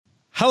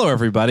Hello,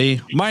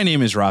 everybody. My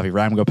name is Ravi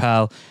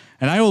Ramgopal,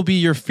 and I will be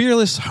your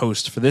fearless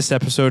host for this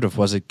episode of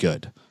Was It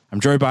Good?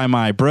 I'm joined by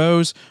my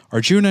bros,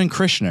 Arjuna and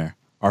Krishna.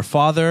 Our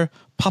father,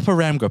 Papa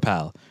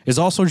Ramgopal, is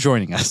also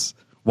joining us.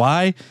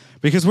 Why?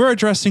 Because we're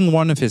addressing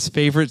one of his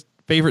favorite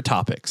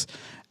topics,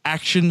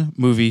 action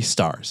movie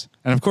stars.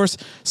 And of course,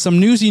 some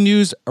newsy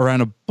news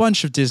around a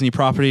bunch of Disney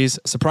properties.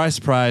 Surprise,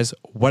 surprise,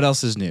 what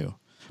else is new?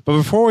 But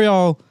before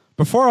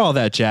all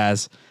that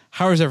jazz,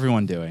 how is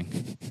everyone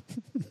doing?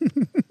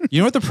 You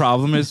know what the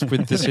problem is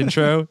with this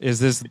intro? Is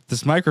this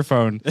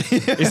microphone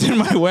is in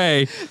my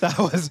way. That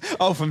was,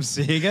 from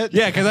seeing it?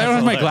 Yeah, because I don't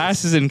have my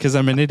glasses in because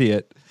I'm an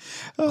idiot.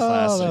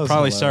 Classic.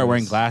 Probably start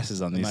wearing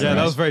glasses on these. Yeah, days.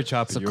 that was very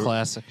choppy. It's a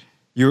classic.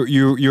 You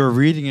were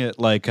reading it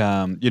like,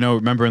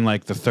 remember in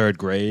like the third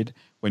grade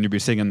when you'd be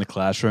sitting in the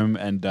classroom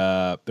and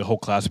the whole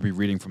class would be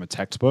reading from a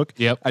textbook?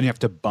 Yep. And you have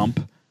to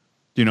bump,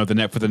 for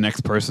the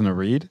next person to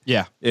read?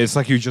 Yeah. It's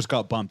like you just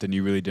got bumped and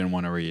you really didn't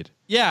want to read.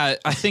 Yeah,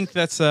 I think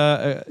that's,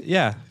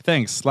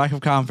 thanks. Lack of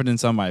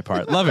confidence on my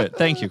part. Love it.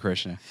 Thank you,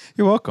 Krishna.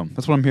 You're welcome.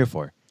 That's what I'm here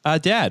for.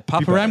 Dad,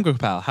 Papa better.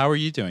 Ramgopal, how are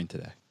you doing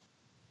today?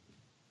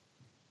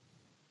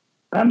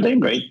 I'm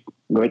doing great.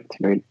 Good.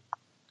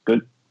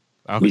 Okay.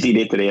 Busy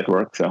day today at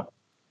work, so.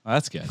 Well,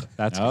 that's good.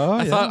 That's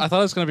I thought it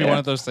was going to be Yeah. one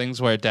of those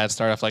things where Dad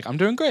started off like, "I'm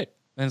doing great,"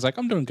 and he's like,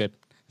 "I'm doing good."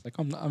 It's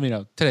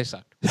like, today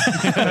sucked.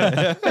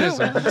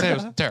 Today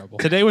was terrible.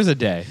 Today was a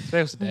day.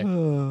 Today was the day.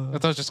 I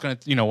thought it was just going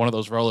to, one of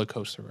those roller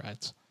coaster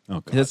rides.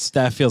 Okay.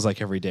 That feels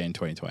like every day in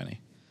 2020.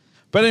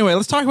 But anyway,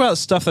 let's talk about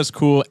stuff that's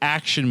cool.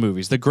 Action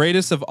movies, the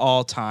greatest of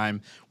all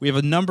time. We have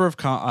a number of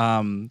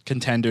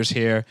contenders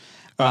here.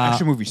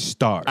 Action movie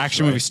stars.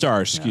 Action movie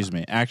stars, excuse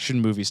me.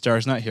 Action movie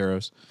stars, not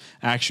heroes.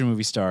 Action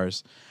movie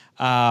stars.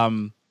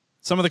 Some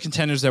of the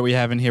contenders that we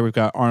have in here, we've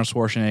got Arnold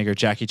Schwarzenegger,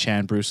 Jackie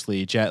Chan, Bruce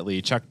Lee, Jet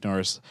Li, Chuck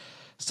Norris,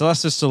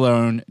 Sylvester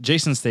Stallone,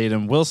 Jason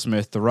Statham, Will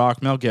Smith, The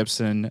Rock, Mel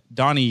Gibson,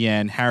 Donnie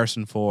Yen,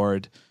 Harrison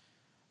Ford.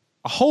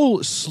 A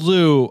whole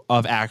slew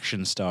of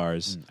action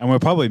stars. And we're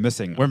probably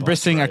missing. We're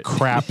missing a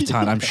crap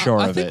ton, I'm sure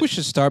I of think it. we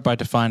should start by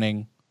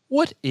defining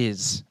what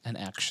is an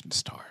action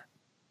star.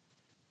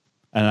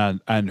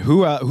 And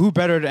who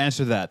better to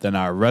answer that than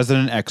our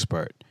resident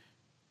expert?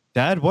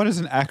 Dad, what is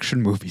an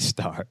action movie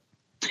star?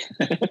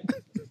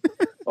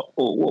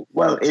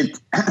 Well,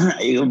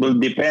 it will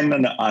depend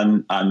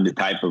on the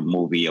type of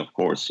movie, of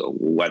course, so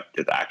what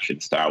the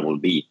action star will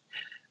be.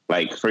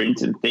 Like, for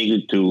instance, take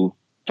it to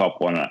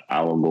top one,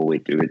 I will go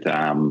with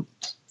Arnold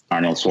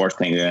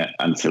Schwarzenegger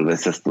and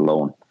Sylvester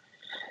Stallone.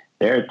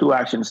 There are two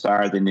action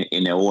stars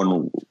in their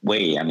own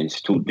way, and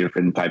it's two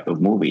different type of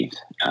movies.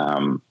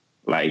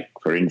 Like,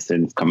 for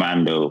instance,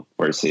 Commando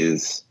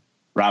versus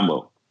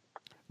Rambo.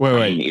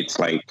 Wait. It's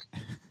like...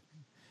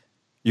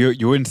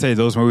 You wouldn't say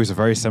those movies are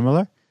very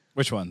similar?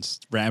 Which ones?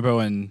 Rambo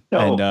and...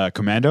 No, And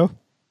Commando?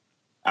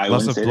 I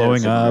Lots wouldn't of say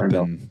blowing that's up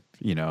similar,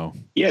 no.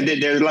 and, Yeah,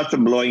 there's lots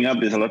of blowing up.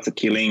 There's lots of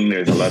killing.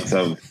 There's lots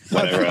of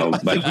whatever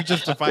else. But we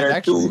just defined there are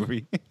action two-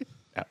 movie.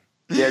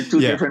 there are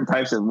two Yeah. different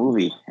types of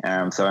movie.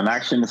 So an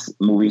action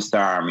movie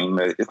star,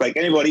 it's like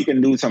anybody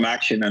can do some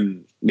action,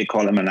 and they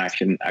call him an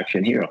action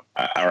hero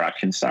or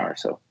action star.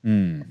 So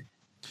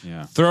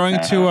Yeah. Throwing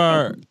to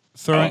our...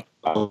 I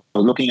was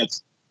looking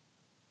at.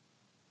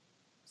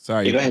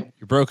 Sorry, Yeah, go ahead.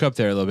 you broke up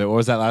there a little bit. What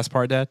was that last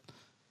part, Dad?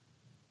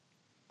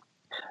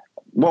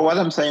 Well, what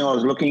I'm saying, I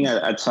was looking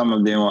at some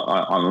of them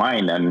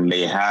online, and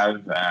they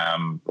have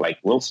like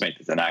Will Smith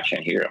is an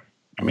action hero.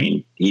 I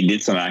mean, he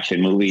did some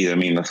action movies. I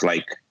mean, it's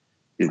like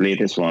his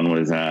latest one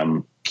was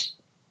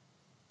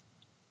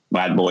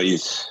Bad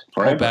Boys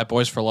Forever. Oh, Bad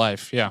Boys for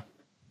Life. Yeah.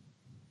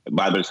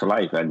 Bad Boys for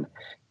Life, and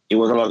it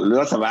was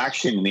lots of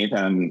action in it.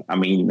 And I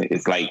mean,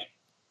 it's like,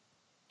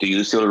 do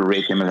you still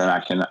rate him as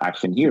an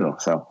action hero?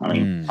 So I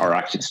mean, or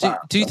action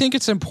star. Do you think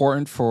it's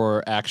important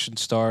for action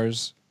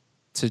stars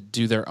to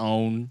do their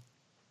own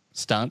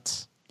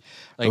stunts?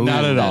 Like,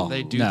 Not at that all.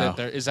 They do No.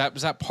 that. Is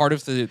that part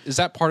of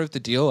the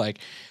deal? Like,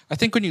 I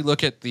think when you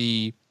look at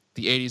the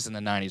 80s and the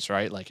 90s,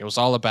 right? Like, it was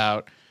all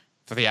about,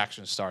 for the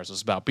action stars, it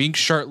was about being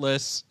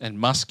shirtless and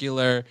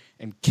muscular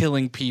and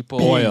killing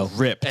people. Oil.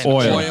 Ripped. And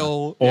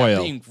Oil.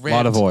 being ripped.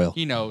 Lot of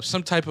oil.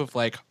 Some type of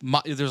like,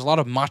 there's a lot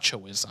of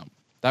machoism.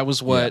 That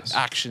was what Yes.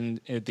 action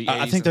in the 80s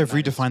I think and they've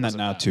the 90s redefined was that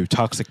now about. to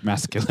toxic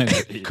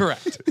masculinity.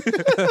 Correct.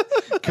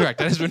 Correct.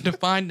 That has been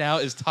defined now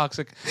as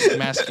toxic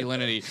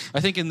masculinity. I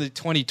think in the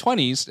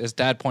 2020s, as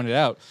Dad pointed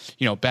out,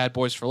 Bad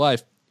Boys for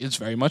Life is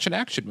very much an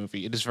action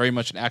movie. It is very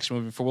much an action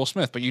movie for Will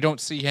Smith, but you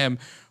don't see him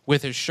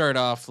with his shirt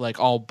off, like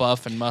all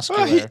buff and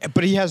muscular.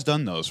 But he has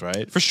done those,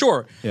 right? For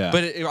sure. Yeah.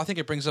 But I think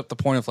it brings up the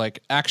point of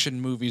like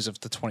action movies of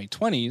the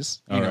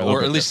 2020s, Right, a little or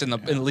bit at least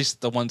different, at least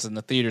the ones in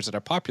the theaters that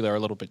are popular are a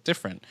little bit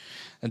different,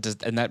 and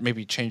that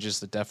maybe changes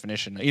the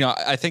definition.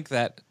 I think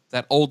that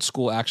old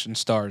school action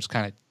star is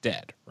kind of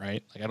dead,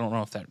 right? Like, I don't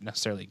know if that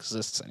necessarily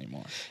exists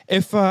anymore.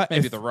 If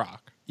Maybe if, The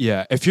Rock.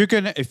 Yeah, if you're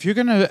gonna,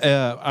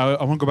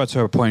 I want to go back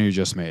to a point you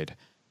just made.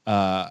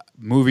 Action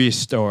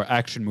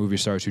movie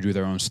stars who do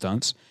their own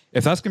stunts.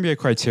 If that's gonna be a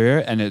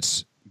criteria and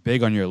it's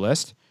big on your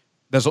list,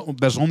 there's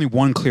only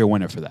one clear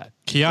winner for that.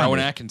 Keanu. Rowan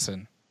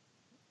Atkinson.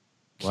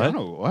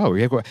 Keanu. Wow.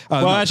 Yeah,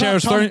 Well, actually, I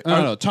was starting-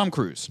 Tom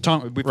Cruise. We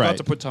forgot Right.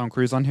 to put Tom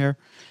Cruise on here.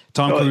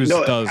 Tom No, Cruise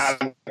no, does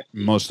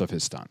most of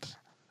his stunts.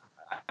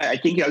 I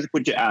think you have to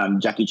put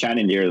Jackie Chan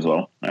in there as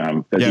well. Yeah,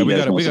 he we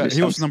does got. most of his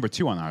He was stunts. number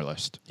 2 on our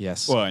list.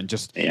 Yes. Well, and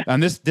just Yeah.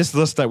 and this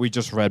list that we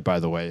just read, by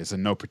the way, is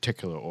in no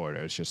particular order.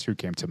 It's just who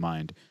came to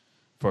mind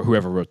for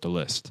whoever wrote the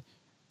list.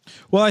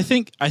 Well, I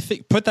think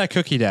put that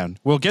cookie down.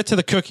 We'll get to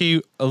the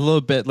cookie a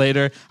little bit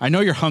later. I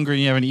know you're hungry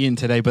and you haven't eaten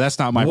today, but that's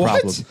not my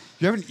problem.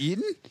 You haven't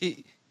eaten?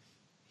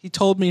 He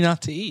told me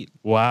not to eat.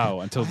 Wow.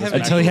 Until this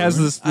Until he has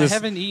macaroon. this I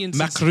haven't eaten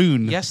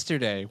macaroon. since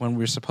yesterday when we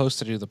were supposed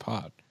to do the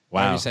pod.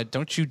 Wow. He said,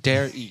 "Don't you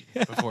dare eat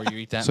before you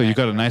eat that." So you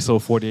got a macaron." nice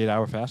little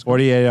 48-hour fast.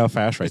 48-hour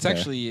fast right It's there.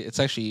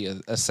 actually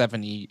a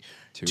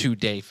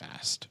 72-day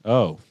fast.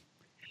 Oh.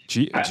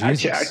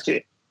 Jesus.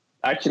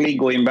 Actually,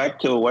 going back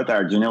to what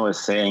Arjuna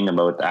was saying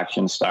about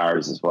action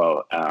stars as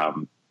well,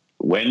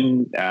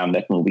 when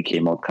that movie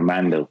came out,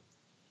 Commando,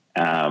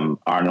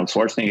 Arnold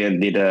Schwarzenegger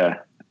did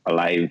a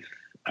live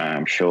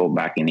show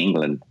back in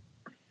England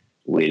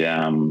with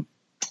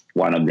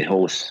one of the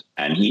hosts,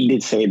 and he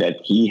did say that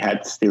he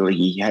had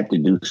to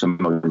do some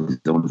of his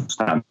own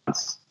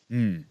stunts.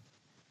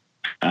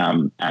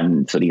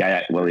 And so the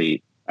guy,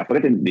 I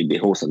forget the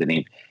host of the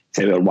name,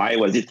 said, "Well, why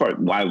was it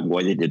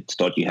that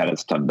thought you had a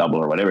stunt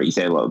double or whatever?" He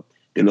said, "Well,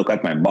 they look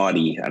at my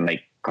body and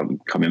like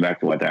coming back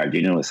to what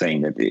Arjuna was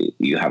saying, that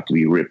you have to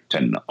be ripped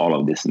and all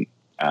of this."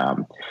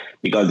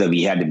 Because if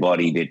he had the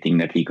body, they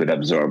think that he could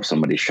absorb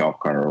some of the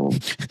shock or whatever.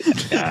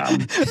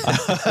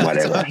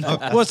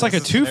 Well, it's like a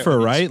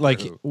twofer, right? Like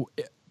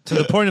to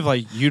the point of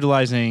like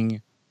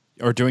utilizing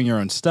or doing your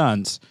own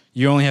stunts,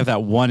 you only have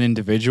that one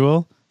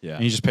individual,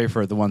 and you just pay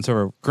for the once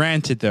over.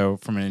 Granted, though,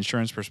 from an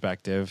insurance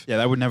perspective, Yeah,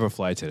 that would never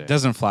fly today. it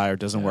doesn't fly or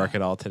doesn't work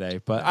at all today.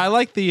 But I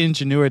like the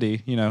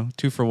ingenuity,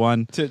 2 for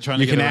 1. Trying to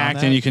You get can around act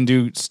that? and you can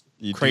do You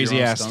do your crazy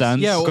own ass stunts?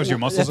 stunts. Yeah, because your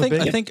muscles are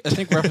big? I think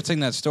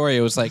referencing that story,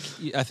 it was like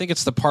I think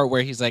it's the part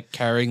where he's like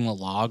carrying the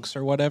logs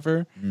or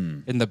whatever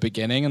in the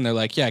beginning, and they're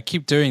like, "Yeah,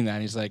 keep doing that."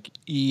 And he's like,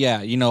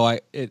 "Yeah,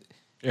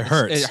 it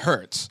hurts. It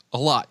hurts a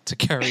lot to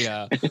carry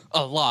a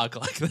log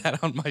like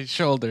that on my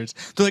shoulders."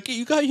 They're like,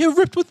 "You're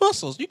ripped with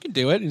muscles. You can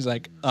do it." And he's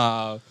like,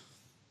 "No."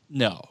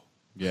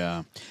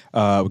 Yeah.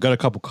 We got a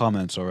couple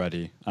comments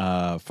already.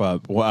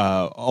 From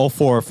all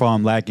 4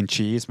 from Lag and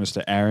Cheese,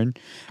 Mr. Aaron.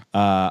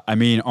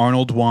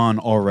 Arnold won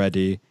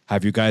already.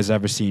 Have you guys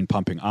ever seen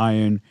Pumping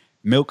Iron?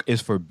 Milk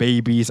is for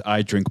babies.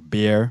 I drink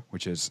beer,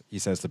 which is, he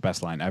says, the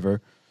best line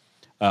ever.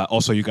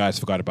 Also, you guys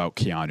forgot about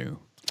Keanu.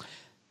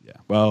 Yeah.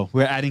 Well,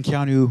 we're adding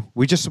Keanu.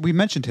 We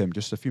mentioned him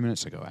just a few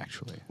minutes ago,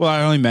 actually. Well,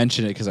 I only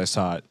mentioned it because I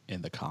saw it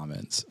in the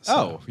comments. So.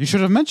 Oh, you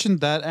should have mentioned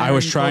that. I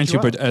was trying to,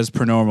 but as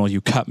per normal, you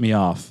cut me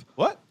off.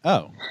 What?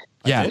 Oh.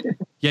 Yeah.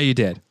 Yeah, you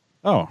did.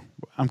 Oh,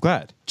 I'm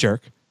glad.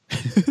 Jerk.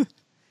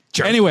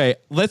 Anyway,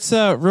 let's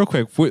real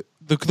quick.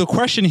 The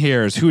question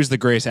here is, who is the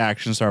greatest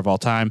action star of all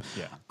time?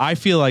 Yeah. I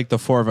feel like the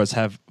 4 of us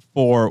have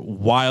 4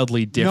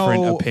 wildly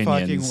different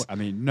opinions.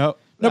 No.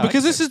 No,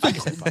 because this is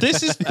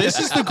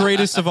the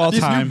greatest of all These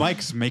time. new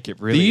mics make it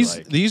really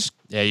These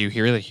Yeah, you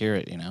really hear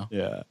it.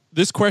 Yeah.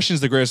 this question is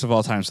the greatest of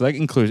all time. So that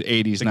includes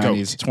 80s, The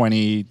 90s, GOAT.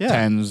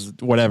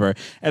 2010s, whatever.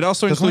 It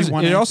also There's includes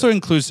only one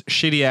includes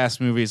shitty ass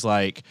movies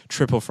like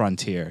Triple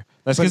Frontier.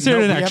 That's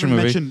considered an action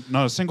movie. Mentioned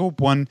not a single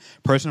one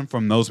person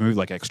from those movies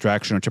like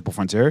Extraction or Triple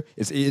Frontier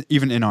is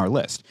even in our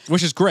list.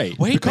 Which is great.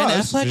 Wait, Ben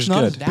Because- Affleck's which is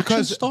not good. an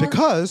action star?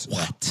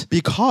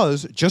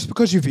 Because just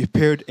because you've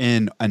appeared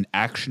in an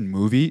action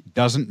movie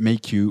doesn't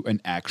make you an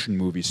action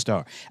movie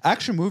star.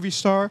 Action movie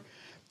star,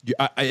 you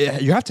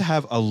have to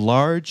have a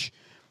large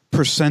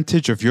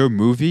percentage of your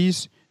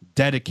movies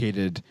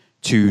dedicated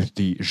to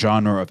the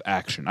genre of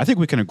action. I think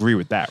we can agree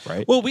with that,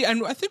 right? Well,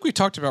 I think we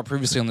talked about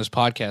previously on this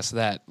podcast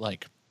that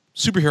like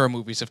superhero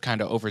movies have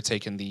kind of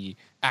overtaken the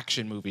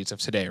action movies of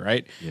today,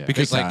 right? Yeah.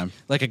 Because Big time.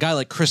 like a guy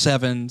like Chris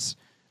Evans,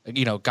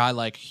 guy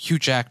like Hugh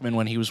Jackman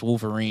when he was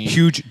Wolverine.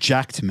 Huge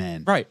jacked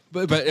man. Right.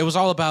 But it was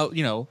all about,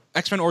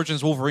 X-Men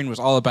Origins Wolverine was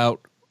all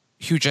about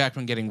Hugh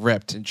Jackman getting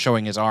ripped and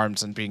showing his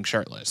arms and being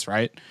shirtless,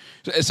 right?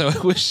 So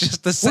it was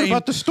just the same. What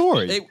about the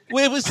story?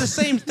 It was the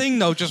same thing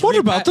though. Just What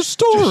about the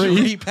story?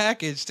 Just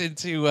repackaged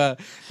into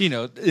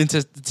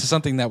into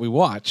something that we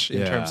watch in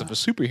Yeah. terms of a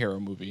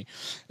superhero movie.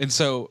 And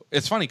so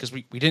it's funny because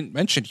we didn't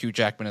mention Hugh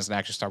Jackman as an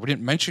action star. We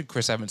didn't mention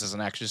Chris Evans as an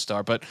action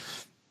star, but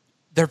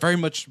they're very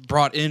much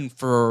brought in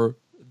for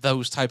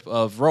those type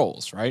of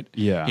roles, right?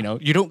 Yeah.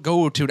 You don't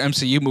go to an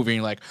MCU movie and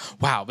you're like,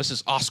 wow, this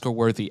is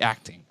Oscar-worthy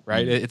acting,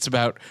 right? Mm-hmm. It's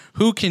about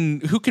who can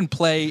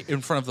play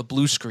in front of the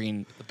blue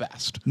screen the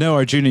best. No,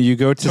 Arjuna, you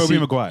go to Tobey see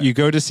Maguire. you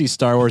go to see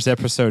Star Wars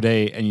Episode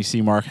 8 and you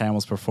see Mark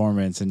Hamill's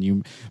performance and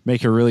you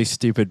make a really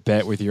stupid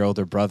bet with your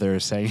older brother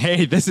saying,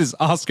 "Hey, this is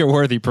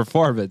Oscar-worthy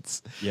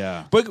performance."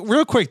 Yeah. But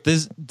real quick,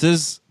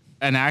 does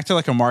an actor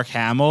like a Mark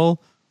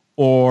Hamill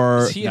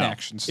or Is he an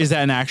action star? Is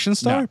that an action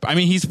star? No. I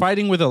mean, he's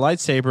fighting with a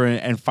lightsaber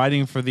and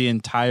fighting for the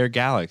entire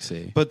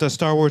galaxy. But the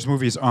Star Wars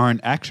movies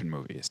aren't action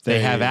movies. They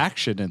have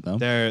action in them.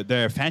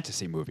 They're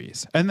fantasy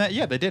movies, and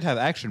they did have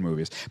action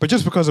movies. But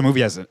just because a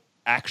movie has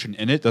action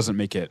in it doesn't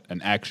make it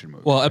an action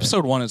movie. Well,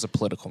 episode 1 is a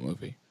political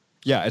movie.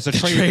 yeah, it's a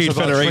Trade it's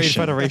about Federation. Trade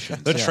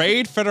federation. The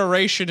Trade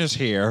Federation is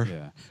here.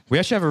 Yeah. We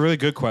actually have a really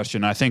good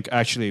question. I think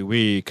actually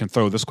we can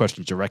throw this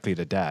question directly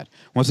to Dad.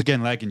 Once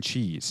again, Lag and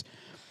Cheese.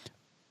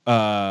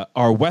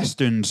 Are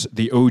Westerns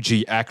the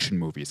OG action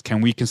movies?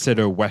 Can we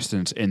consider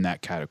Westerns in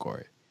that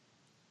category?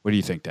 What do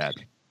you think, Dad?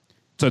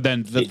 So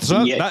then,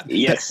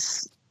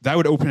 Yes. that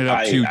would open it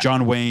up to I-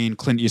 John Wayne,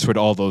 Clint Eastwood,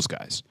 all those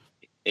guys.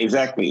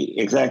 Exactly.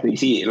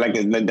 See, like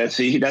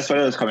that's what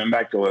I was coming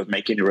back to. I was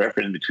making a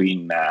reference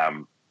between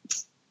Arnold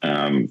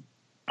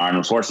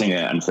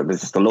Schwarzenegger and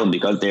Sylvester Stallone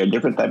because they're a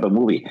different type of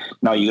movie.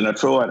 Now you're gonna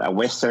throw a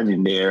Western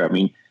in there. I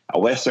mean, a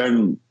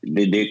Western,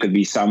 there could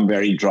be some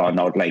very drawn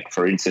out. Like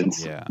for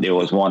instance, there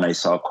was one I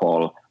saw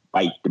called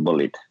 "Bite the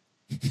Bullet,"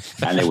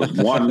 and it was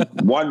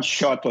one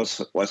shot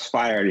was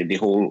fired in the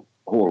whole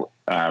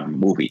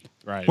movie.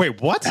 Right. Wait,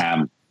 what?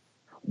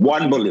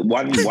 One bullet,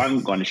 one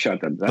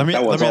gunshot. That Let me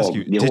was ask all.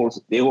 you, The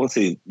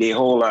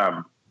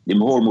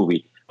whole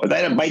movie. Was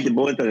either Bite the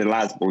Bullet or the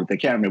last bullet? I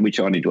can't remember which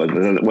one it was.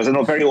 It was a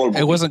very old movie.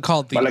 It wasn't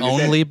called The But like I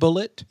said- Only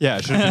Bullet? Yeah,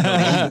 it should be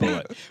the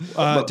bullet.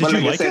 But Did you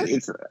like I like said, it?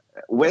 it's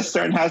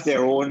Western has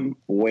their own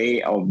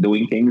way of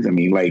doing things. I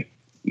mean, like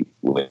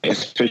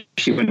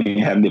especially when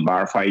you have the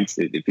bar fights,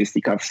 the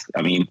fisticuffs.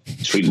 I mean,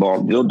 street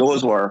ball.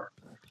 Those were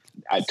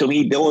to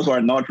me, those were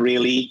not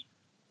really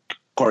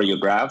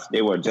choreographed.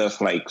 They were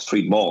just like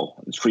street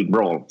brawl.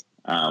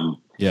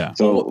 Yeah.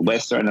 So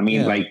Western, I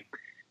mean, Yeah. like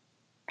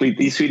Clint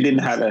Eastwood didn't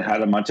had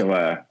a much of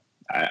a.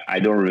 I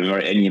don't remember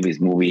any of his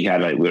movie. He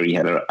had where he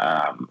had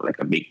like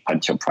a big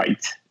punch-up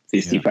fight,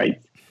 fisty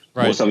fight.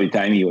 Right. Most of the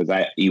time, he was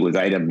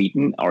either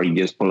beaten or he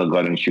just pull a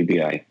gun and shoot the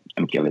guy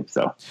and kill him.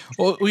 So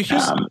Well, so-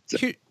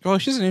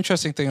 here's an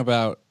interesting thing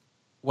about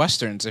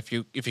Westerns, if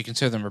you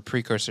consider them a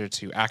precursor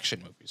to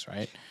action movies,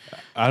 right?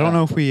 I don't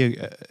know if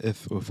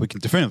we can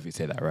definitively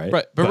say that, right?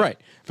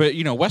 But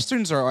you know,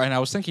 Westerns are, and I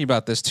was thinking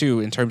about this too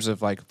in terms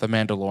of like The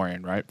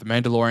Mandalorian, right? The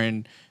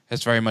Mandalorian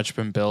has very much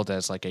been billed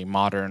as like a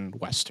modern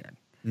Western.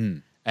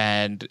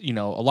 And you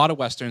know, a lot of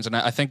Westerns, and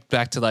I think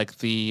back to like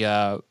the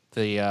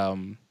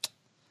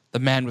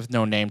Man with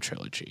No Name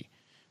trilogy,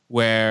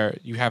 where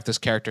you have this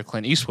character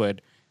Clint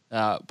Eastwood.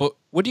 But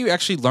what do you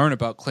actually learn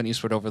about Clint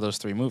Eastwood over those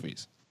 3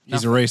 movies?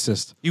 He's a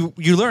racist. You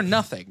learn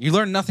nothing. You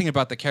learn nothing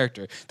about the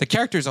character. The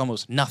character is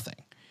almost nothing.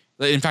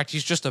 In fact,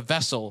 he's just a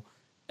vessel,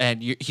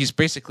 and he's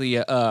basically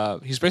a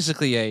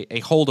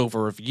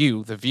holdover of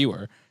you, the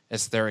viewer,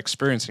 as they're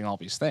experiencing all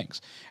these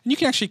things. And you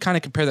can actually kind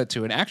of compare that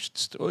to an action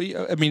story.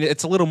 I mean,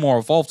 it's a little more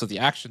evolved to the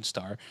action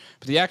star,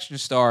 but the action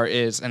star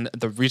is, and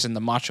the reason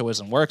the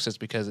machoism works is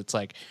because it's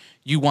like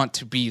you want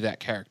to be that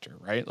character,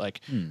 right?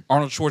 Like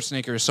Arnold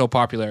Schwarzenegger is so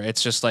popular.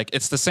 It's just like,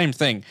 it's the same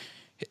thing.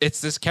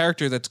 It's this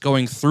character that's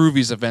going through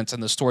these events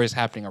and the story is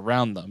happening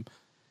around them.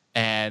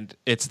 And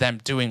it's them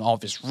doing all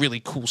this really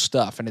cool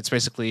stuff. And it's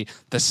basically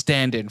the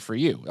stand-in for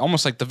you.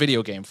 Almost like the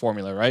video game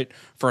formula, right?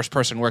 First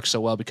person works so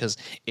well because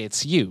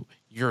it's you.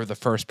 You're the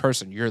first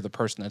person. You're the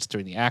person that's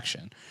doing the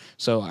action.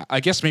 So I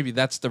guess maybe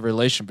that's the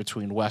relation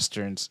between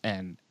Westerns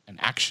and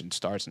action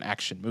stars and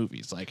action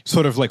movies. Like,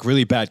 Sort of like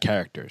really bad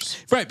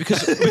characters. right,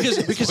 because what here's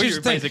you're the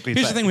thing. basically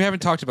Here's the saying. thing we haven't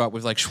talked about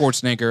with like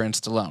Schwarzenegger and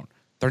Stallone.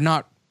 They're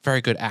not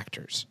very good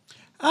actors.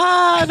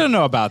 I don't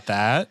know about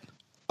that.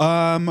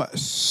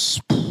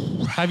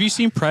 Have you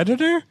seen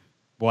Predator?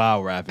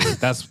 Wow, Ravi,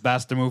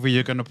 that's the movie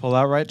you're gonna pull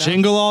out right now.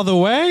 Jingle All the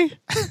Way?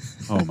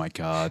 Oh my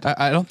God.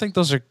 I don't think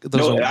those are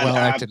well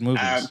acted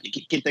movies.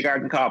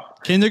 Kindergarten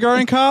Cop.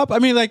 Kindergarten Cop? I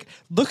mean, like,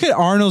 look at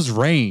Arnold's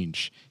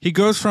range. He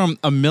goes from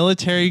a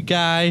military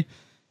guy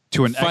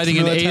to an fighting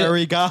an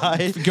ex-military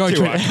guy. going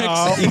to a an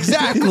cop.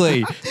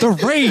 Exactly. The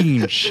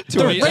range.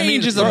 The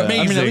range is amazing.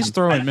 I mean, at least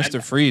throw in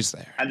Mr. Freeze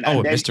there. And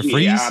Oh, then Mr.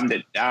 Freeze?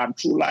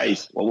 True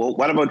Lies. Well,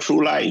 what about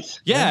True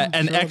Lies? Yeah,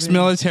 an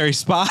ex-military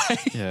spy.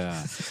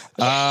 Yeah.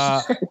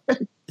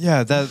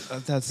 Yeah.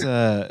 That's.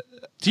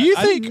 Do you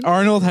think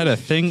Arnold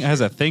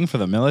has a thing for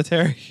the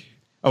military?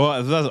 Oh,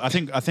 well, I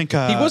think. He was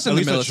in at the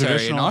least military in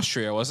traditional-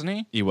 Austria, wasn't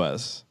he? He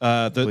was.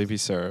 I believe he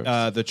served.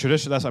 The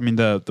tradition. That's. I mean,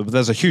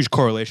 there's a huge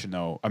correlation,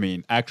 though. I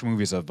mean, action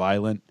movies are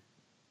violent.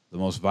 The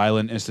most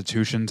violent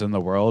institutions in the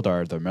world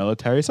are the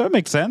military, so it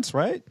makes sense,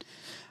 right?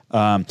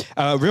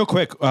 Real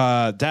quick,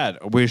 Dad,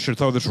 we should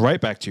throw this right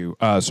back to you.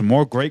 Some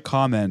more great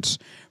comments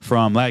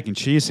from Lag and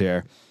Cheese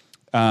here.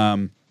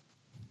 Can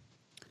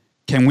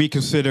we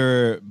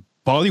consider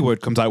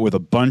Bollywood comes out with a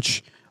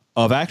bunch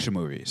of action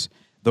movies?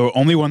 The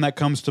only one that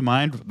comes to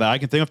mind that I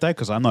can think of that,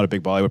 because I'm not a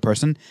big Bollywood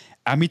person,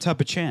 Amitabh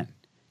Bachchan.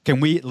 Can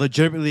we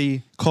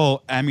legitimately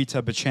call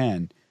Amitabh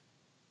Bachchan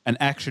an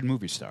action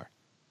movie star?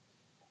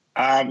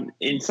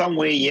 In some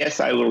way, yes,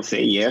 I will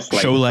say yes.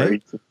 Like Sholay? for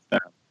instance,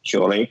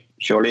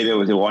 Sholay, there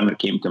was the one that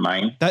came to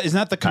mind. Isn't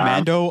that the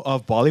commando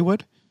of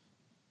Bollywood?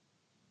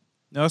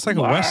 No, it's like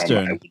a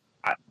Western.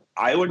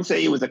 I wouldn't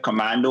say it was a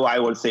commando. I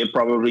would say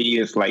probably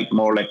it's like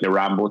more like the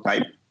Rambo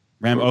type.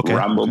 Okay.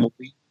 Rambo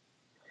movie.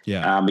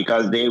 Yeah.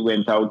 Because they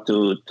went out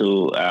to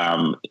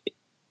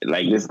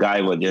like this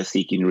guy was just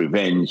seeking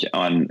revenge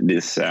on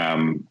this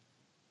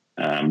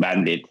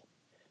bandit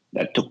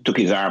that took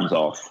his arms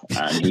off,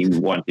 and he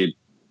wanted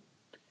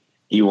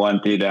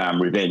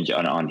revenge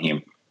on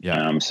him.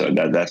 Yeah. So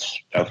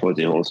that's what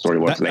the whole story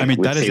was. That, like. I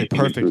mean, that is a Safety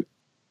perfect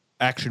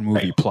action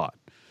movie plot.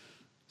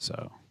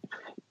 So.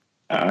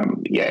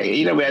 Yeah,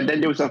 and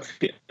then there was a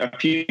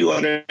few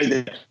other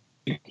that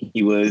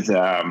he was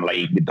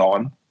like the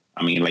Don.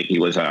 I mean, like he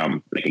was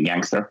like a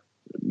gangster,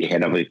 the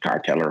head of a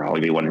cartel, or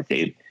however you want to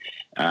say it.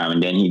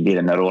 And then he did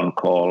another one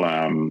called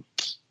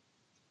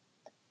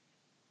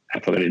I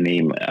forgot the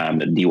name,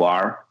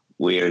 Diwar,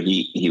 where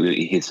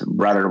his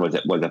brother was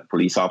a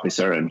police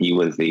officer and he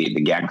was the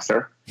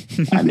gangster,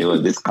 and there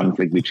was this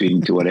conflict between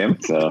the two of them.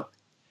 So,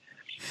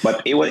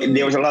 but there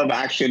was a lot of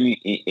action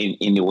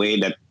in the way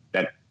that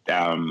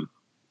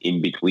in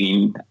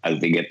between as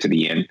they get to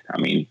the end. I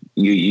mean,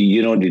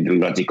 you know the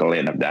logical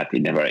end of that;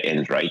 it never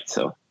ends, right?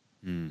 So,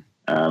 so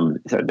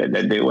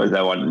that there was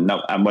that one.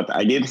 No, but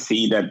I did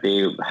see that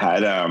they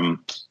had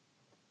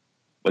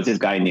what's this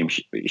guy named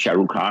Shah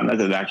Rukh Khan as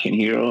an action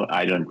hero?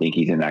 I don't think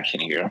he's an action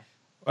hero.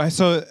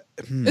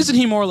 Isn't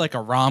he more like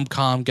a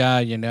rom-com guy,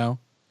 you know?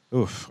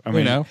 Oof. I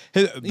mean,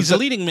 he's a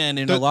leading man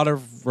in a lot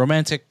of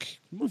romantic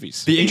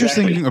movies. The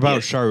interesting thing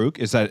about Shah Rukh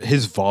is that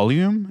his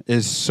volume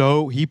is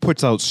he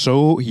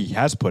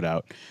has put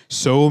out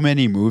so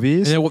many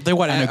movies.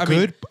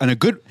 And a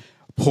good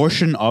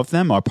portion of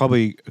them are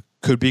probably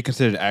could be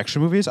considered action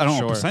movies. I don't know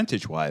Sure.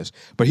 percentage wise,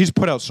 but he's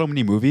put out so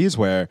many movies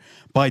where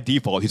by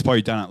default he's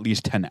probably done at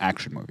least 10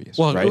 action movies.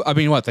 Well, right? I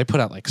mean, they put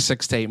out like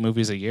 6 to 8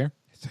 movies a year?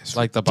 It's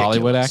like the ridiculous.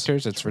 Bollywood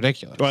actors? It's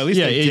ridiculous. Well, at least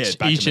they did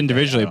back in each the day.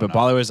 individually, I don't but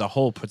know. Bollywood as a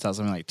whole puts out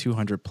something like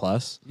 200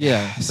 plus.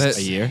 Yeah, a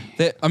year.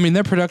 I mean,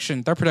 their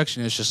production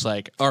is just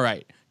like, all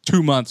right,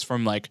 2 months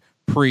from like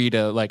pre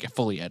to like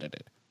fully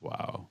edited.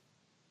 Wow.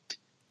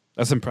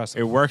 That's impressive.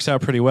 It works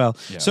out pretty well.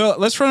 Yeah. So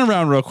let's run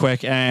around real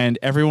quick, and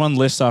everyone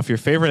lists off your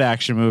favorite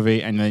action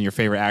movie and then your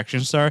favorite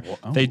action star.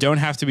 oh. They don't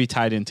have to be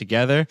tied in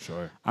together.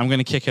 Sure. I'm going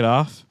to kick it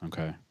off,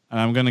 Okay. and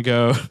I'm going to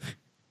go.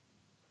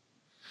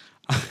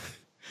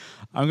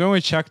 I'm going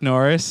with Chuck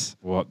Norris,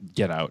 Well,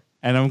 get out.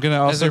 and I'm going to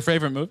As also their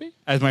favorite movie?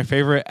 as my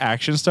favorite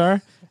action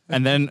star,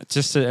 and then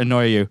just to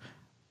annoy you,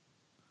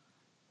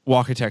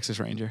 Walker Texas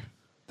Ranger.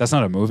 That's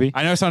not a movie.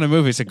 I know it's not a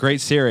movie; it's a great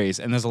series,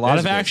 and there's a lot It is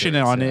of a great action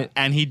series, on yeah. it.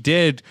 And he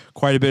did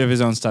quite a bit of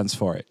his own stunts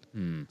for it.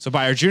 So,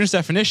 by Arjuna's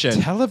definition,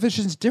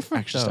 Television's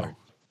different, action though. star.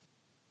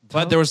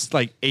 But there was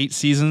like 8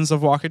 seasons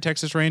of Walker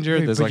Texas Ranger.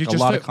 Wait, There's but like you a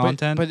just lot said- of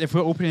content. But if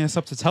we're opening this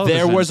up to television,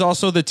 There was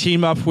also the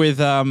team up with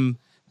Sumo?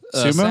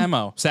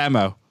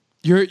 Samo.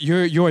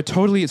 you're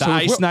totally The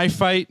ice knife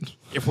fight.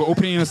 If we're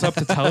opening this up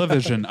to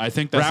television, I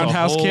think that's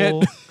Roundhouse a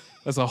whole, Kid.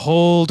 That's a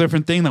whole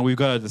different thing that we've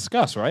got to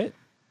discuss, right?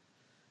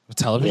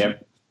 Television?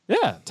 Yep.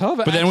 Yeah,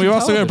 television. But then we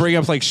also got to bring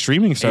up like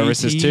streaming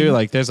services 18. too.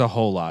 Like there's a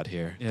whole lot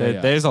here. Yeah,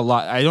 yeah. There's a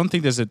lot. I don't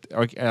think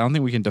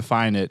we can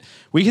define it.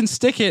 We can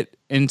stick it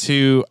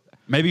into.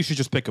 Maybe you should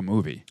just pick a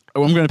movie.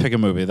 Oh, I'm going to pick a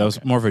movie. That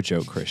was more of a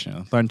joke,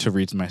 Christian. Learn to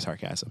read my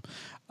sarcasm.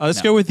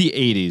 Let's go with the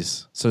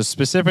 80s. So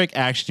specific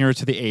action hero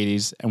to the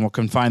 80s, and we'll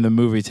confine the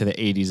movie to the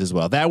 80s as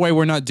well. That way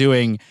we're not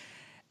doing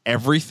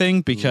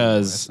everything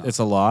because it's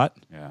a lot.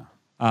 Yeah.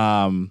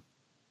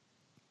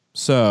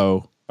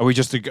 So Are we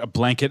just a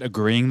blanket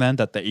agreeing then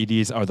that the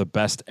 80s are the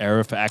best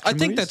era for action I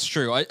think movies? that's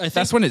true. I think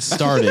that's when it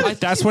started.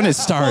 That's when it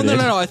started. Well,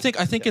 no. I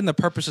think in the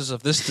purposes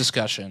of this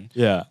discussion,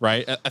 Yeah.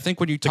 right. I think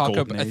when you talk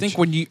golden about,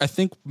 age. I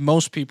think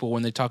most people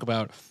when they talk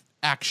about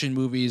action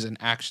movies and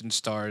action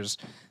stars,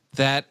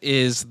 that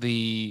is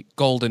the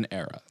golden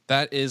era.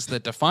 That is the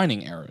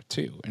defining era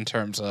too, in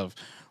terms of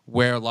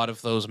where a lot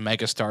of those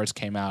megastars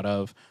came out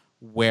of,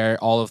 where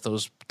all of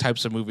those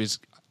types of movies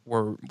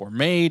were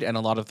made, and a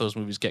lot of those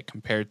movies get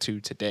compared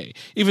to today.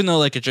 Even though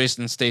like a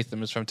Jason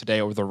Statham is from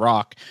today, or The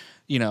Rock,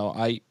 you know,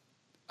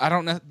 I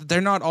don't know.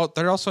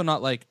 They're also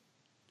not like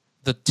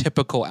the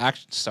typical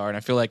action star, and I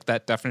feel like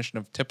that definition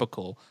of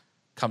typical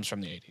comes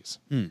from the 80s.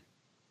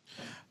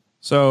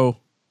 So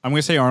I'm going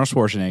to say Arnold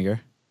Schwarzenegger.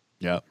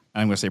 Yeah.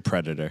 And I'm going to say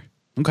Predator.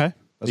 Okay.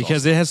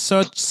 Because it has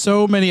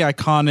so many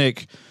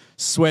iconic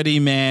sweaty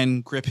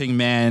man, gripping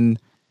man,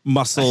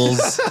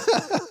 muscles.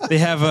 They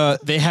have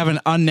an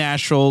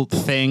unnatural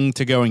thing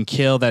to go and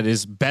kill that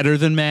is better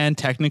than man.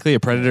 Technically, a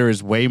predator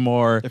is way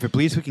more. If it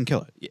bleeds, we can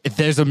kill it. If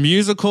there's a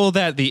musical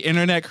that the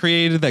internet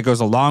created that goes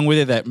along with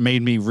it that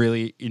made me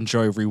really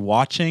enjoy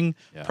rewatching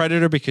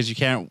Predator, because you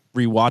can't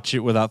rewatch it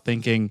without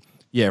thinking,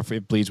 yeah, if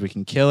it bleeds, we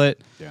can kill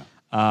it.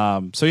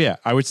 Yeah. So yeah,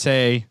 I would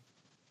say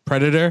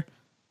Predator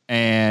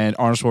and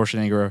Arnold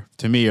Schwarzenegger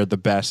to me are the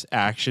best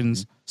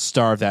actions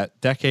star of that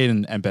decade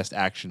and best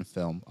action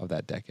film of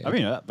that decade. I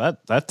mean,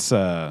 that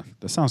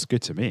sounds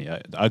good to me.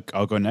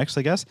 I'll go next,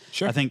 I guess.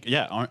 Sure. I think,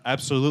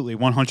 absolutely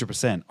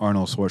 100%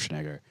 Arnold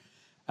Schwarzenegger.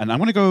 And I'm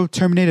going to go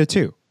Terminator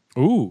 2.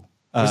 Ooh,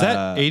 was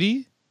that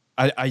 80?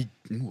 I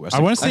want to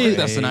I say think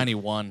that's the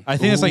 91. I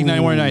think it's like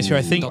 91 or 92.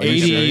 I think Don't be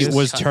 80 serious.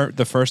 was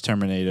the first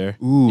Terminator.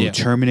 Ooh, Yeah.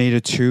 Terminator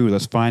 2.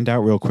 Let's find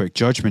out real quick.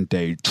 Judgment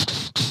Day.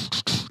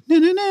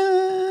 When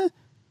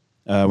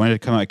did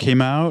it come out? It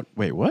came out.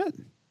 Wait, what?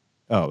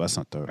 Oh, that's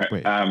not the.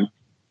 Wait.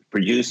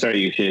 Producer,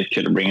 you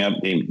should bring up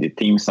the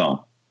theme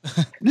song.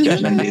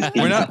 Just on this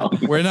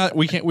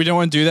We can't. We don't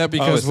want to do that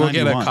because it's we'll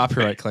get a 91.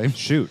 copyright claim.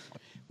 Shoot.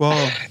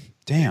 Well,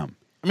 damn.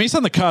 I mean, it's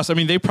on the cusp. I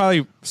mean, they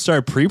probably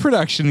started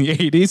pre-production in the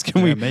 80s.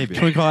 Can we? maybe.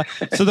 Can we call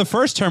it? So the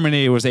first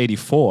Terminator was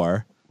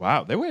 84.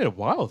 Wow, they waited a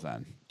while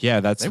then. Yeah,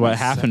 that's They what were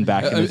happened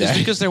back in the It's day.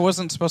 because there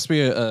wasn't supposed to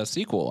be a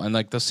sequel, and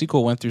like the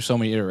sequel went through so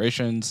many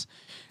iterations.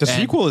 The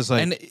sequel is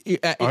like and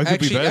arguably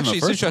actually, better than the it's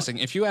first interesting.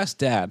 If you ask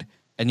Dad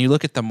and you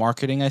look at the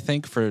marketing, I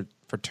think for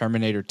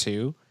Terminator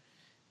 2,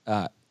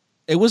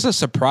 it was a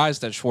surprise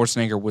that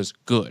Schwarzenegger was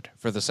good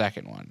for the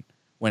second one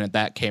when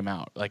that came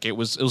out. Like it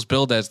was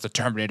billed as the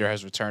Terminator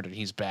has returned and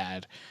he's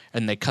bad,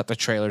 and they cut the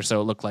trailer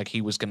so it looked like he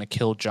was going to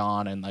kill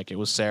John, and like it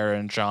was Sarah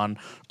and John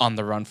on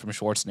the run from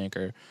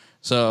Schwarzenegger.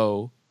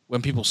 So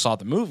when people saw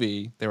the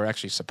movie, they were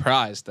actually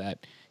surprised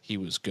that he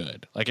was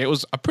good. Like it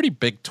was a pretty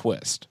big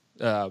twist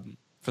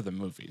for the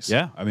movies.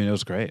 Yeah, I mean, it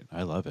was great.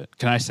 I love it.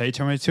 Can I say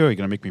Terminator 2, or are you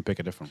going to make me pick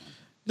a different one?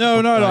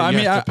 No. you I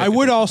mean, have to I pick a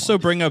would different also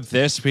bring up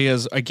this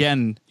because,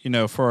 again,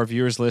 for our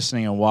viewers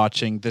listening and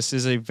watching, this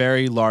is a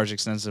very large,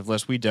 extensive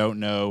list. We don't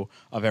know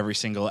of every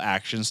single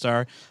action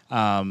star.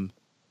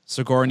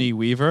 Sigourney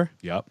Weaver.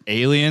 Yep.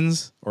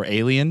 Aliens or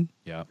Alien.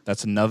 Yep.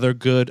 That's another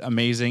good,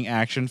 amazing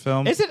action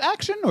film. Is it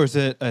action or is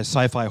it a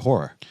sci-fi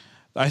horror?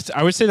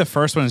 I would say the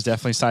first one is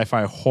definitely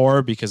sci-fi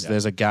horror because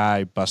there's a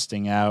guy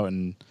busting out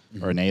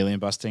or an alien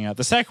busting out.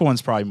 The second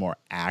one's probably more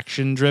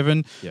action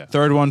driven. Yeah.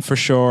 Third one for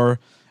sure,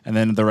 and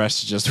then the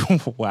rest is just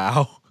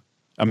wow,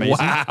 Amazing.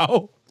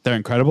 wow. They're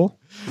incredible.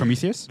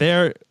 Prometheus?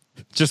 They're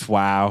just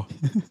wow.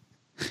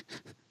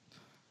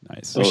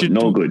 Nice. So should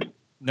no do- good.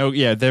 No,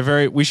 yeah, they're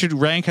very. We should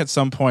rank at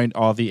some point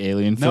all the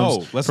alien No,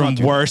 films let's from not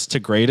do worst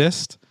to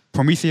greatest.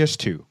 Prometheus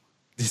 2.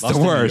 It's Lost the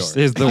in New worst.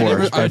 York. Is the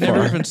worst by I never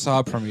far. even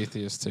saw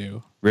Prometheus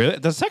 2. Really?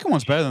 The second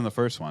one's better than the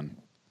first one.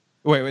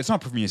 Wait, it's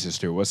not Prometheus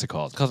 2. What's it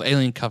called? It's called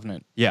Alien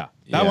Covenant. Yeah.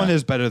 That one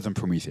is better than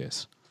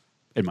Prometheus,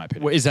 in my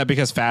opinion. Wait, is that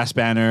because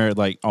Fassbender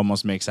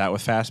almost makes out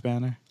with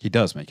Fassbender? He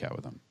does make out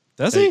with them.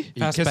 Does He he?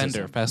 kisses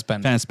Fassbender.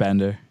 him.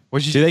 Fassbender. What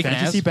did you Do they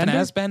fantasy bender?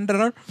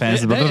 Fassbender?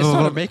 It's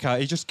not a make out.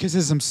 He just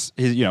kisses him.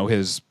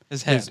 His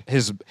His head.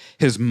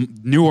 his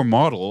newer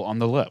model on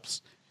the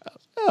lips.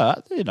 What?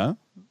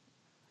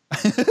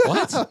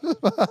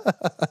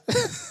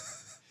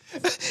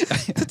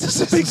 That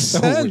doesn't make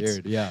sense.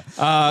 Weird. Yeah.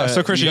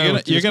 So, Christian, you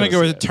gotta- you're going to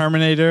you're go supposed with to.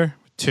 Terminator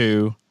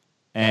 2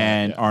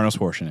 and Yeah. Arnold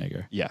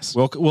Schwarzenegger. Yes.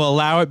 We'll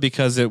allow it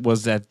because it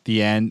was at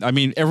the end. I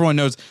mean, everyone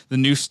knows the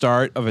new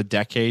start of a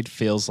decade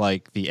feels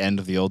like the end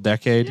of the old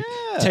decade.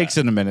 Yeah. Takes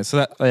it a minute.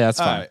 So that's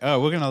All fine. right.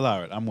 Oh, we're gonna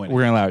allow it. I'm winning.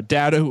 We're going to allow it.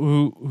 Dad,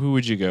 who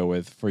would you go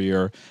with for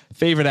your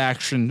favorite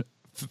action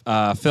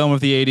film of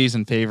the 80s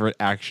and favorite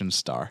action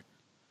star?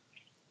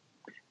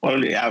 Well,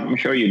 I'm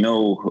sure you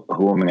know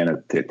who I'm going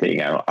to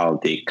take. I'll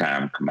take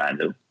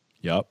Commando.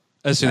 Yep.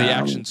 As to the Um,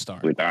 action star.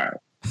 With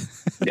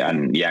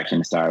and the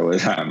action star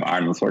was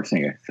Arnold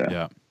Schwarzenegger. So,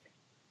 Yeah.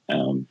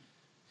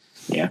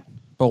 yeah.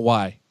 But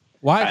why?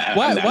 Why?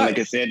 Why? Like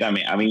I said, I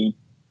mean,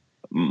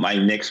 my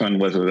next one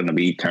was going to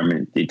be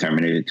the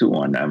Terminator 2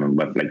 one.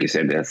 But like you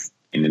said, that's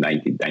in the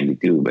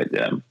 1992.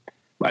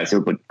 But I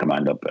still put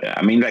Commando up.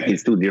 I mean, like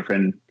it's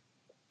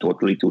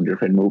totally two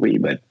different movie.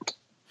 But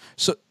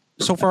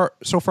So for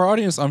our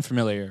audience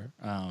unfamiliar,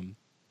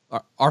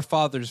 our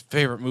father's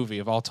favorite movie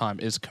of all time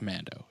is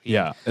Commando.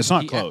 Yeah. It's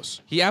not He-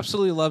 close. He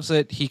absolutely loves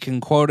it. He can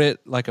quote it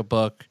like a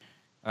book.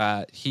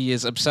 He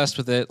is obsessed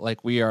with it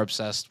like we are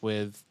obsessed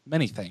with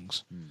many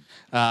things.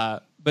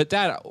 But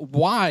Dad,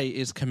 why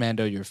is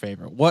Commando your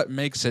favorite? What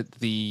makes it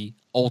the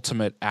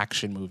ultimate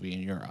action movie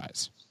in your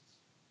eyes?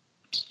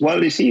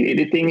 well, you see,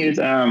 the thing is,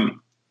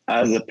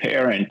 as a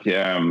parent,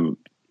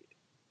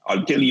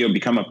 until you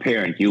become a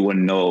parent, you will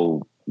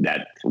know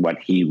that what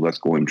he was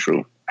going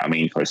through. I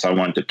mean, for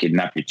someone to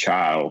kidnap your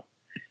child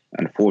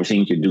and forcing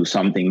you to do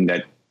something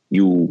that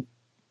you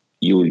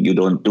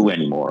don't do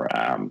anymore.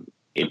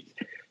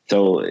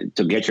 So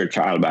to get your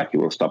child back, you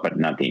will stop at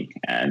nothing.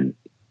 And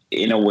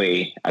in a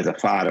way, as a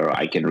father,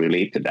 I can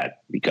relate to that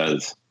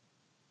because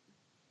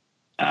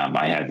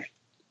I have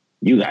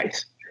you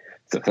guys.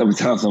 So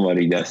sometimes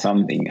somebody does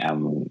something,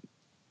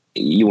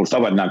 you will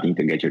stop at nothing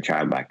to get your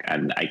child back.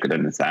 And I could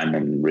understand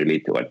and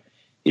relate to it.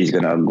 He's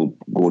gonna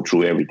go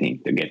through everything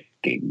to get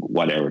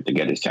whatever to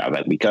get his child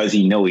back because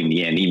he know in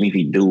the end, even if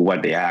he do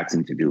what they ask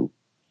him to do,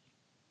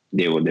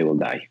 they will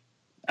die.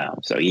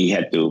 So he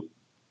had to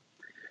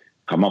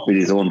come up with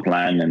his own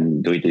plan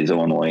and do it his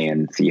own way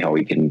and see how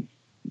he can,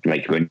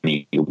 like when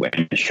he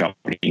went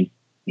shopping,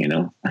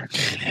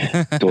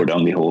 tore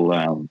down the whole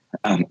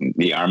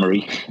the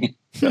armory.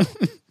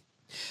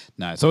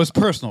 Nice. So it's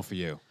personal for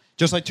you,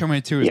 just like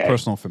Terminator 2 is Yeah.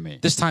 personal for me.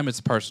 This time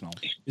it's personal.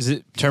 Is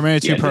it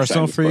Terminator 2 Yeah, this personal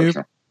time it's for you?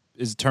 personal.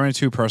 Is Terminator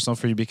 2 personal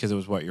for you because it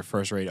was your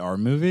first rated R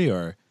movie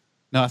or?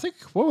 No, I think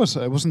it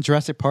wasn't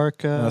Jurassic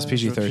Park. No, it's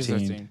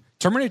PG-13.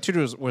 Terminator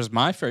 2 was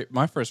my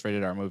first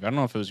rated R movie. I don't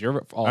know if it was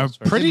your. I'm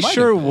first. pretty It might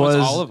sure it have been. was.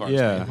 all of ours,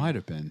 yeah. It might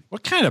have been.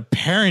 What kind of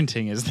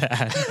parenting is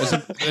that?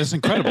 It's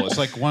incredible. It's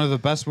like one of the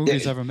best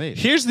movies ever made.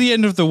 Here's the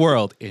end of the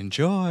world.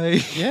 Enjoy.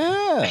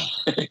 Yeah.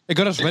 It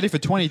got us ready for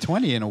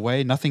 2020 in a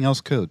way nothing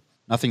else could.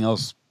 Nothing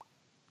else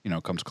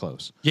comes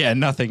close. Yeah,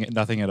 nothing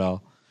at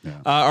all. Yeah.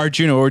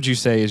 Arjuna, what would you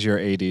say is your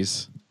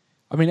 80s?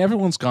 I mean,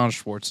 everyone's gone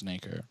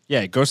Schwarzenegger,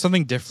 Yeah, go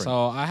something different.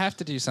 so I have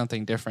to do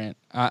something different.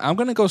 I'm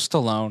gonna go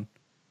Stallone,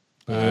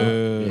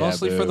 Yeah,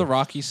 mostly for boo. the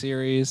Rocky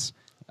series.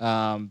 They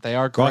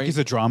are great. Rocky's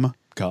a drama.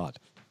 God,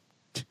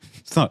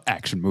 it's not an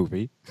action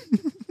movie.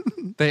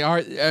 They are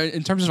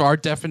in terms of our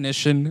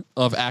definition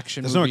of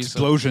action. There's no movies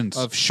explosions.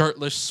 of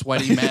shirtless,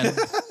 sweaty men.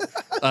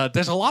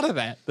 There's a lot of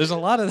that. There's a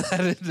lot of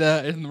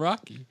that in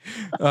Rocky.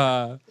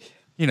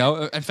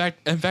 In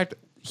fact,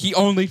 he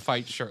only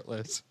fights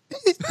shirtless.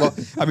 Well,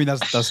 I mean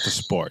that's the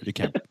sport. You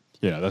can't.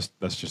 Yeah, that's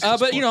just. The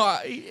But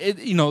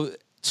sport.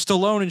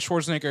 Stallone and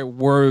Schwarzenegger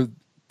were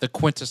the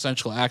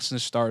quintessential action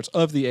stars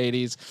of the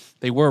 '80s.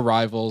 They were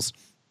rivals.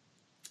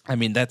 I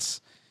mean,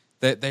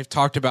 they've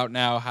talked about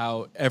now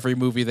how every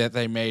movie that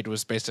they made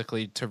was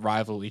basically to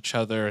rival each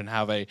other, and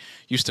how they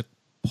used to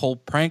pull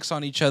pranks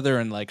on each other.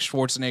 And like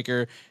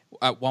Schwarzenegger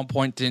at one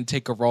point didn't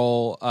take a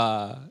role.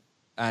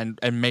 And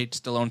made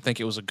Stallone think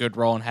it was a good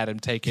role and had him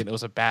take it. It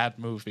was a bad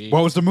movie.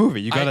 What was the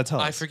movie? You gotta tell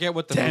us. I forget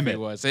what the Damn movie it.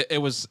 was. It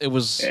was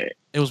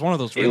one of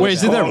those. It Wait, was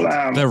is it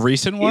called, the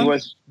recent one? It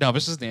was No,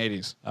 this is in the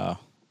 '80s. Oh.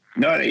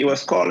 no, it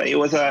was called. It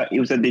was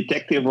a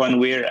detective one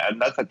where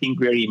that's I think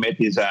where he met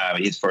his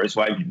first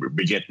wife,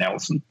 Bridget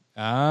Nelson.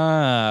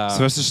 Ah,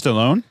 Sylvester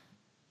Stallone.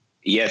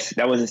 Yes,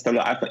 that was still.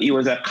 I thought he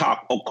was a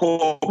cop or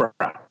Cobra.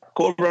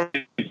 Cobra.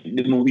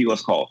 The movie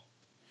was called.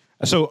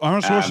 So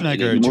Arnold Schwarzenegger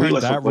the movie turned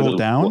was that supposed role to-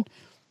 down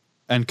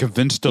and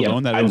convinced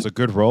Stallone that it and- was a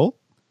good role,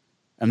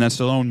 and then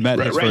Stallone met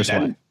his first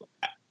wife.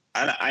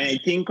 And I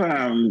think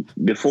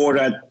before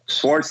that,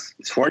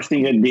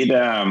 Schwarzenegger did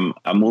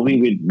a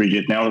movie with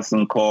Bridget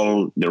Nelson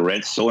called The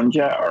Red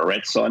Sonja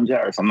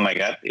or something like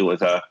that. It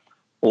was a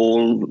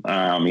old,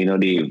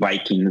 the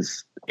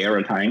Vikings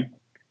era time,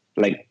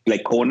 like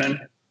Conan.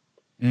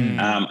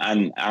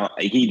 And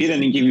he did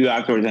an interview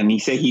afterwards, and he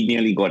said he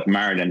nearly got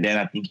married. And then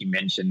I think he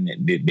mentioned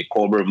the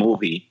Cobra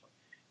movie,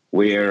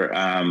 where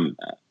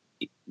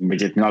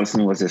Bridget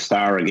Nelson was a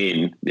star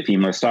again, the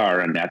female star,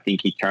 and I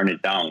think he turned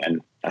it down,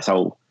 and that's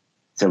how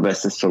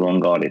Sylvester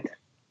Stallone got it.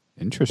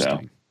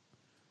 Interesting.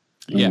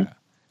 yeah.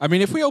 I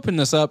mean, if we open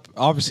this up,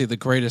 obviously the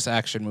greatest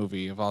action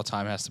movie of all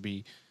time has to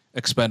be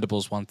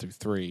Expendables 1 through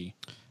 3.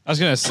 I was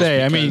gonna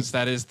say. I mean, Because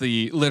that is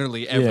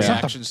literally every Yeah. It's not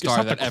the- action it's star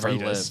not the that ever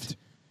greatest. lived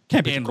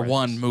Can't be the in greatest.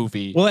 one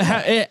movie. well,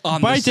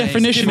 On by the same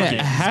definition, it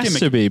gimmick. has Gimmick.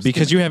 to be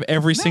because you have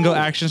every single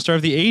action star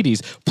of the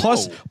 '80s,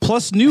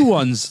 plus new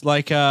ones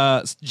like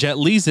Jet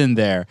Li's in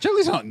there. Jet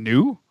Li's not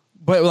new.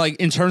 But like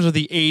in terms of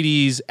the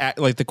 '80s,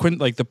 like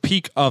the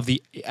peak of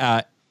the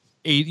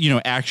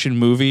action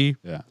movie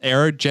Yeah.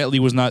 era, Jet Li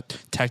was not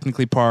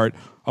technically part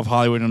of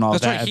Hollywood and all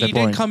That's that right. at He that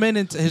didn't point. come in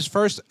into his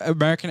first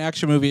American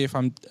action movie.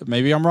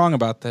 Maybe I'm wrong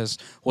about this.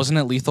 Wasn't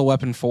it Lethal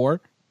Weapon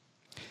 4?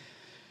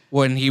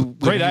 When he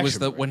was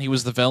action movie. when he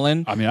was the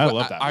villain. I mean, I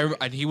love that movie.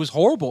 And he was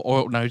horrible.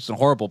 Oh no, he wasn't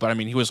horrible, but I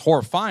mean, he was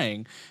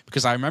horrifying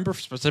because I remember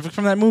specific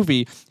from that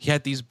movie. He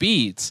had these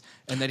beads,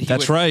 and then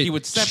That's right. He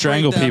would separate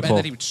Strangle them, people. and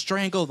then he would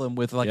strangle them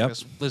with like Yep.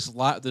 this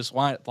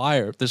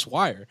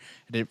wire,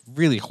 and it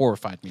really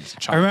horrified me as a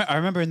child. I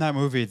remember in that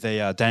movie,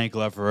 they Danny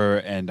Glover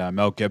and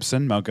Mel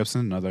Gibson. Mel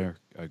Gibson, another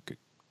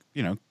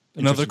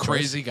Another interesting choice.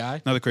 crazy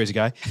guy. Another crazy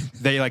guy.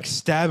 They like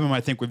stab him,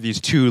 I think, with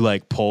these two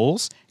like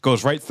poles.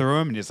 Goes right through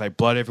him, and there's like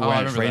blood everywhere. I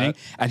And it's remember raining,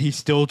 that. and he's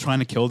still trying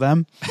to kill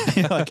them.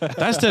 Like,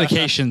 That's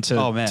dedication to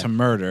Oh, man. to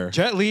murder.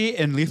 Jet Li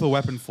in Lethal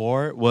Weapon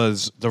 4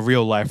 was the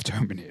real life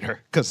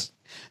Terminator because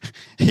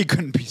he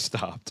couldn't be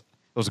stopped.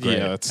 It was great.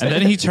 And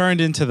then he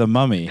turned into the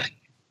Mummy.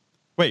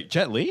 Wait,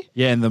 Jet Li?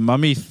 Yeah, in the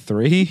Mummy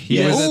 3. He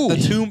Yeah,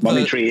 was- the tomb,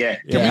 Mummy the Tree, yeah.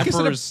 the we consider-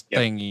 emperor's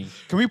thingy.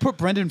 Can we put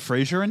Brendan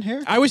Fraser in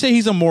here? I would say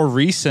he's a more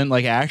recent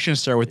like action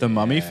star with the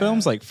Mummy Yeah.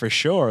 films, like for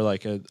sure,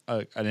 like an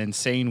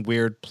insane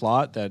weird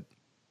plot that.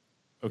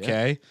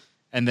 Okay,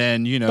 and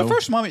then The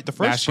first Brendan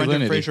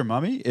masculinity. Fraser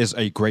Mummy is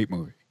a great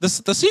movie. The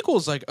sequel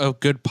is like a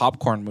good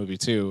popcorn movie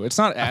too. It's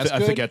not as I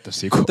good. forget the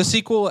sequel. The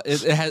sequel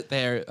it had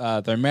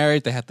they're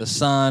married. They had the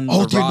son.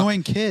 Oh, the the Rock.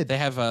 annoying kid. They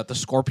have the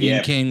Scorpion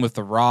Yeah. King with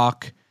the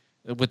Rock,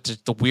 with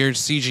the weird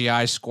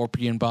CGI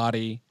scorpion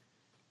body.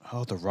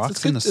 Oh, The Rock's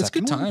It's in good, the it's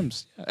second good one?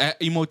 times.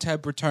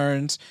 Imhotep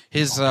returns.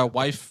 His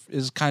wife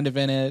is kind of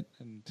in it,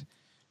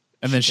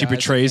 and then she dies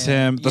betrays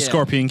again. him. The Yeah.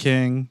 Scorpion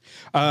King.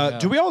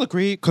 Do we all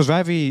agree? Because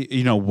Ravi,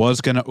 was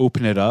going to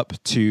open it up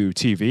to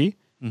TV.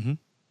 Mm-hmm.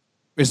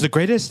 Is the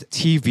greatest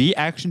TV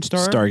action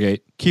star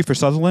Stargate. Kiefer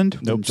Sutherland?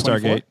 Nope. in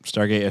 24?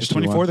 Stargate. Is SG-1.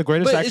 24 the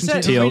greatest But action is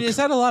that, TV? I mean, is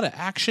that a lot of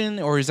action,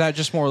 or is that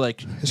just more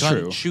like It's gun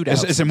true. shootouts?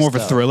 Is it and more of a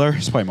stuff? thriller?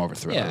 It's probably more of a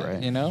thriller, Yeah,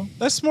 right? you know.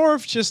 That's more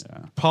of just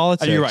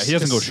politics. You're right. He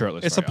doesn't go It's-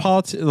 shirtless It's a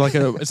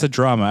very it's a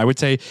drama. I would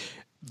say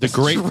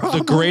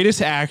the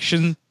greatest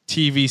action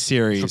TV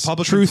series,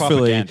 Republican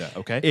truthfully, propaganda,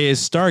 okay? is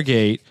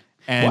Stargate,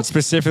 and What?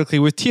 specifically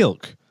with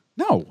Teal'c.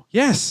 No.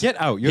 Yes, Get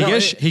out. He You're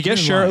gets, not- he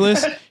gets you're lying.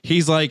 shirtless.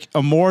 He's like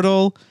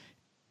immortal.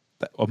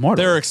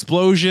 Immortal. There are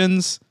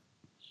explosions.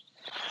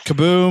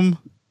 Kaboom.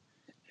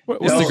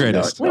 What's No, the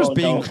greatest? What does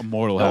being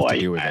immortal have to I,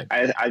 do with it?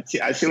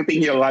 I still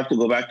think you'll have to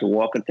go back to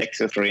Walker,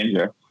 Texas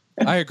Ranger.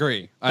 I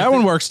agree. That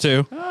one works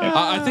too.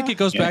 I think it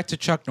goes back to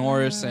Chuck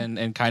Norris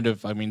and kind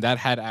of, I mean, that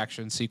had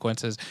action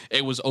sequences.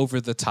 It was over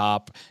the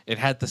top. It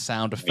had the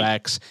sound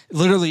effects.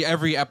 Literally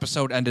every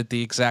episode ended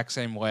the exact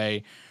same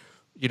way.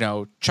 You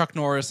know, Chuck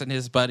Norris and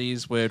his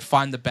buddies would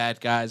find the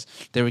bad guys.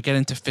 They would get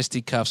into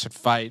fisticuffs and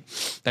fight.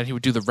 Then he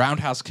would do the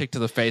roundhouse kick to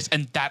the face,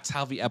 and that's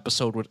how the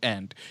episode would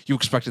end. You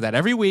expected that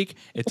every week.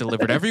 It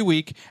delivered every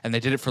week, and they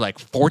did it for like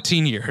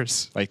 14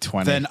 years. Like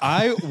 20. Then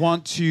I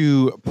want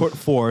to put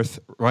forth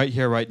right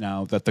here, right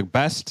now, that the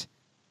best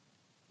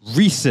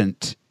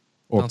recent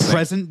or Don't say it.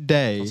 present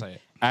day Don't say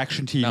it.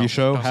 action TV No,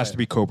 show don't has say to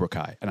be Cobra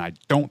Kai, and I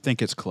don't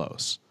think it's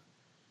close.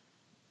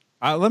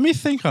 Let me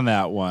think on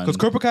that one. Because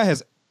Cobra Kai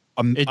has,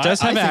 It does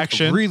have think,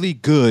 action. really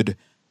good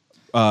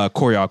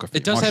choreography.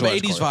 It does have martial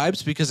 80s arts choreography.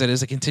 vibes because it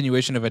is a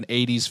continuation of an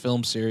 80s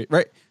film series.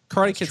 Right?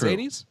 Karate Kid's true.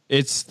 80s?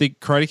 It's the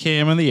Karate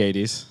Kid in the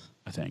 80s.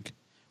 I think.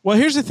 Well,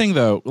 here's the thing,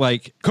 though.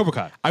 Like, Cobra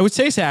Kai. I would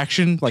say it's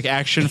action, like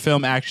action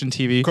film, action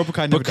TV. Cobra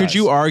Kai never but could dies.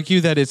 you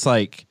argue that it's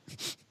like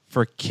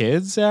for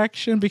kids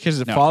action because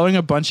it's No. following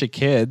a bunch of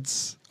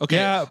kids? Okay,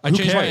 Yeah, I who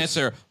changed my cares?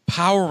 answer.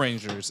 Power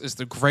Rangers is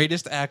the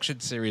greatest action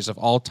series of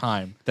all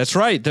time. That's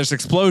right. There's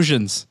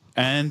explosions.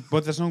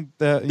 But there's no.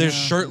 There's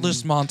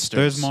shirtless monsters.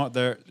 There's more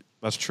there.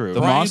 That's true. The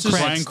Bryan monsters-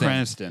 Bryan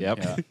Cranston. Yep.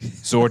 Yeah.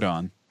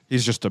 Zordon.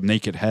 He's just a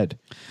naked head.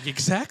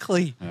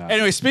 Exactly.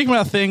 Anyway, speaking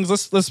about things,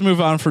 let's move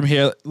on from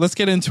here. Let's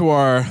get into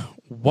our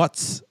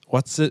what's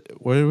it?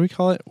 What did we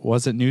call it?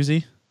 Was it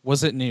newsy?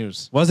 Was it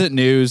news? Was it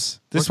news?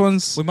 This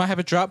one's. We might have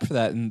a drop for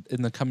that in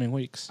the coming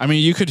weeks. I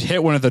mean, you could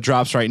hit one of the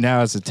drops right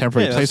now as a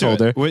temporary Yeah, let's do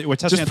placeholder. it. We're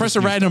testing Just out press this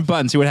a new random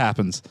button, see what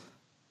happens.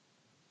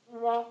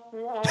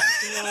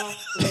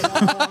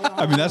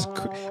 I mean, that's.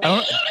 I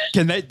don't.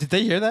 Can they? Did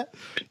they hear that?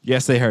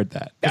 Yes, they heard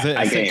that. Yeah,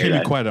 I can it hear came in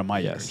that. quiet on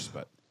my ears,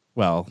 but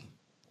Well,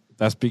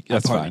 that's partly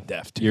fine.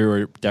 deaf, too.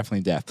 You're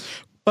definitely deaf.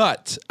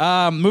 But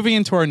moving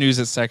into our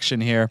news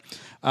section here,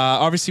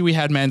 obviously we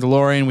had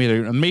Mandalorian. We had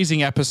an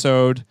amazing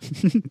episode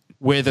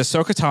with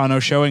Ahsoka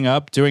Tano showing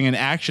up, doing an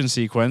action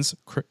sequence.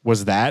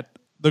 Was that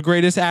the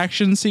greatest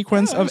action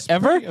sequence Yeah, of it was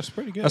ever? pretty- it was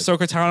pretty good.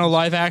 Ahsoka Tano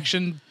live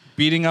action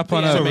being up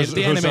on the a animated,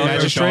 the animated Rosario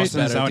version is Dawson's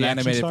better. now an The action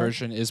animated star?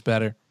 version is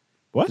better.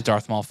 What? The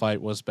Darth Maul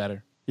fight was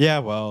better. yeah,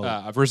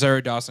 well,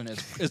 Rosario Dawson is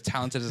as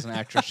talented as an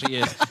actress she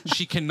is.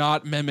 She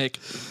cannot mimic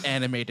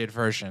animated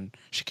version.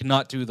 She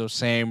cannot do those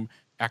same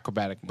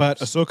acrobatic moves. but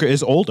Ahsoka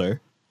is older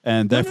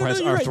and therefore no, has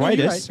you're right. No,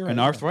 arthritis you're right. and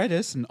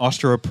arthritis and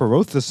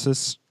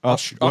osteoporosis,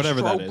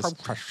 whatever that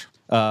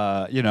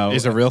is. You know,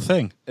 is a real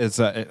thing.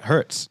 it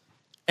hurts.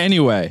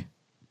 Anyway,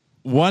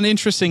 one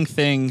interesting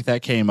thing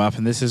that came up,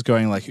 and this is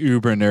going like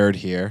uber nerd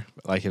here,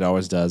 like it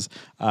always does.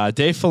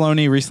 Dave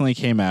Filoni recently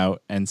came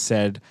out and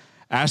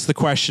asked the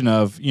question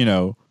of, you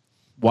know,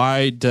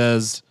 why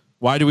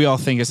do we all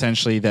think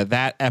essentially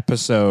that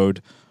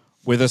episode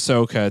with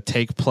Ahsoka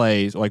take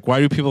place? Like, why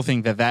do people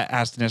think that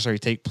has to necessarily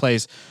take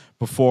place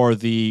before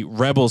the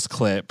Rebels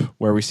clip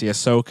where we see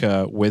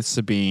Ahsoka with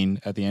Sabine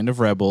at the end of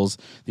Rebels?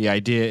 The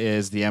idea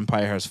is the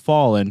Empire has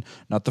fallen,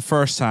 not the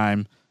first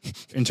time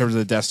in terms of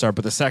the Death Star,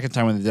 but the second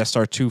time when the Death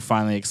Star 2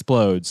 finally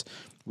explodes.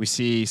 We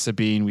see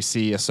Sabine, we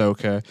see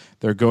Ahsoka.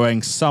 They're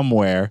going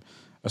somewhere.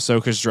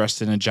 Ahsoka's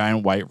dressed in a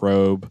giant white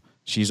robe.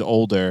 She's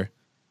older.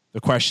 The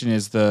question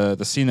is the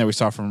scene that we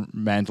saw from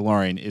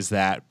Mandalorian, is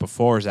that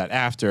before, is that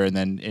after? And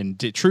then in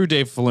true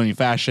Dave Filoni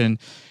fashion,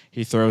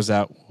 he throws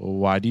out, well,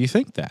 why do you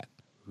think that?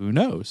 Who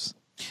knows?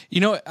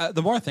 You know,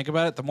 the more I think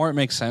about it, the more it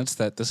makes sense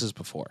that this is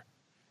before.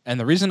 And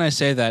the reason I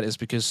say that is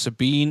because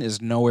Sabine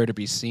is nowhere to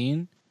be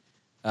seen,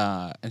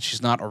 and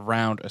she's not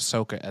around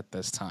Ahsoka at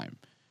this time.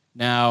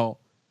 Now,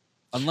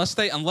 unless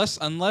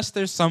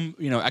there's some,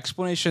 you know,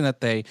 explanation that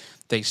they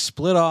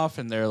split off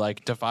and they're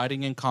like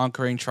dividing and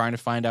conquering, trying to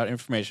find out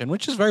information,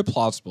 which is very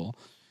plausible.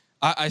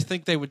 I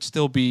think they would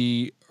still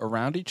be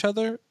around each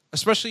other,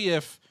 especially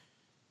if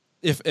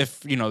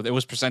you know it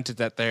was presented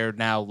that they're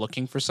now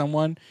looking for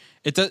someone.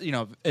 It does, you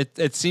know,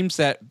 it seems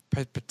that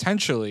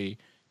potentially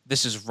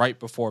this is right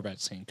before that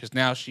scene because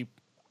now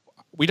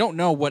we don't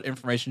know what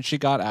information she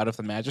got out of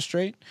the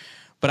magistrate,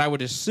 but I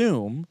would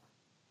assume.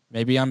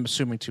 Maybe I'm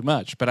assuming too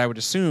much, but I would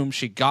assume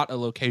she got a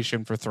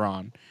location for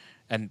Thrawn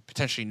and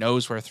potentially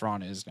knows where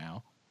Thrawn is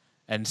now.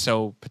 And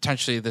so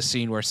potentially the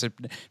scene where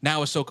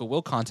now Ahsoka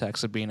will contact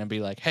Sabine and be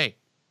like, hey,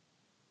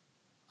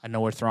 I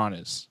know where Thrawn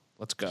is.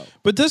 Let's go.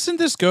 But doesn't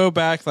this go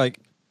back like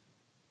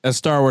as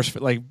Star Wars,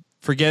 like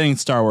forgetting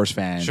Star Wars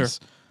fans Sure.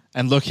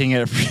 and looking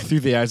at it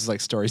through the eyes of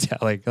like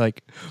storytelling?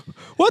 Like,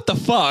 what the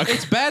fuck?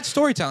 It's bad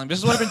storytelling. This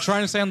is what I've been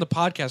trying to say on the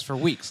podcast for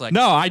weeks. Like,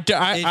 No, I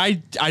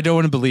don't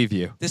want to believe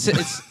you. this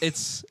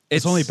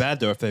It's only bad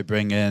though if they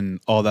bring in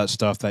all that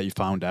stuff that you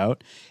found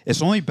out.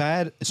 It's only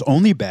bad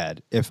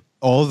if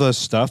all the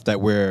stuff that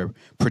we're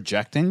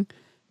projecting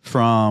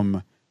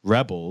from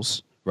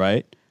Rebels,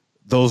 right?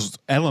 Those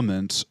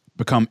elements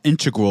become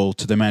integral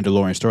to the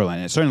Mandalorian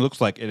storyline. It certainly looks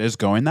like it is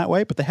going that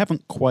way, but they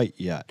haven't quite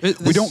yet.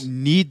 We don't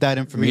need that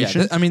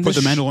information I mean, for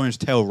this the Mandalorian's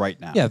tale right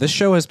now. Yeah, this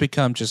show has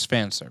become just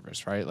fan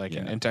service, right? Like,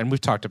 Yeah. and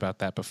we've talked about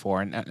that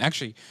before. And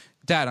actually,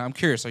 Dad, I'm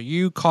curious: are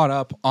you caught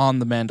up on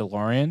the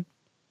Mandalorian?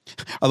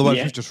 Otherwise,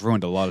 Yeah. we've just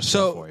ruined a lot of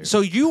stuff for you.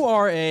 So you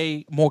are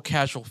a more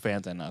casual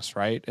fan than us,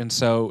 right? And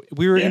so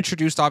we were Yeah.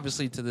 introduced,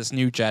 obviously, to this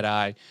new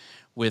Jedi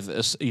with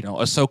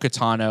Ahsoka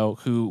Tano,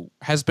 who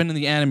has been in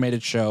the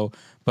animated show,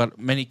 but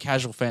many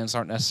casual fans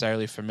aren't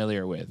necessarily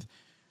familiar with.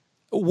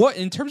 What,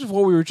 in terms of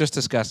what we were just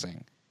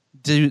discussing,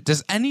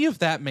 does any of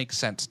that make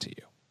sense to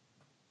you?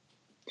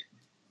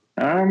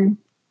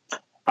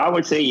 I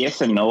would say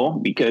yes and no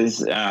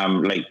because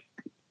like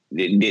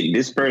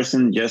this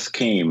person just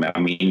came. I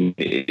mean,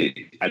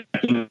 I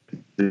think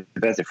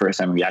that's the first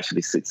time we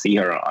actually see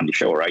her on the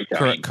show, right?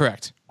 I mean,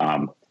 Correct.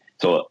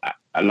 So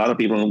a lot of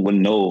people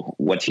wouldn't know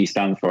what she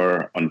stands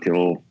for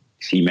until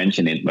she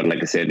mentioned it. But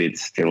like I said,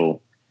 it's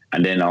still,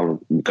 and then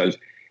because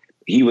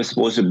he was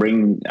supposed to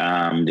bring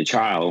the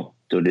child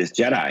to this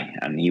Jedi,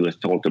 and he was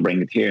told to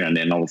bring it here, and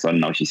then all of a sudden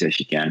now she says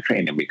she can't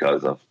train him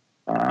because of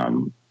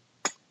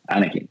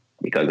Anakin,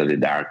 because of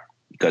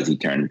because he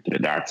turned to the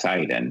dark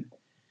side, and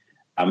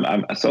I'm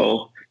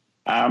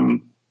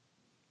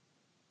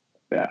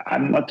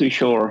not too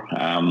sure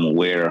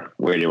where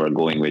they were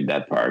going with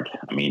that part.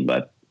 I mean,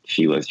 but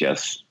she was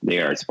just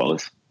there, I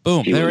suppose.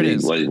 Boom, She there it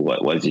is.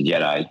 Was the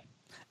Jedi.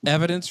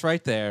 Evidence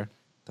right there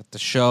that the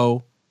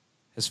show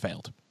has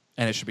failed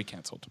and it should be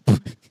canceled.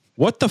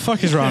 What the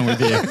fuck is wrong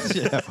with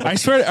you? I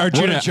swear to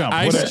Arjuna, jump,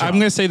 I'm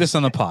going to say this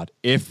on the pod.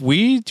 If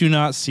we do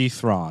not see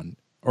Thrawn,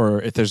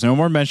 or if there's no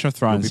more mention of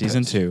Thrawn in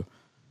season 2,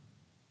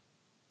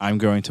 I'm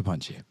going to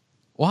punch you.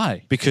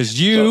 Why? Because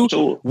you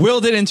So-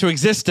 willed it into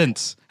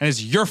existence, and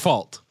it's your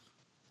fault.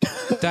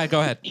 Dad,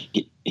 go ahead.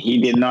 He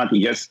did not.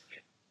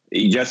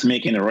 He just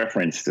making a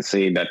reference to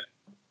say that.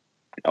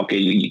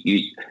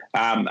 Okay,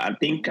 I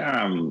think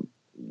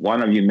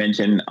one of you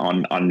mentioned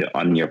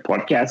on your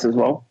podcast as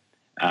well.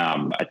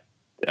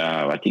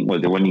 I think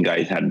was the one you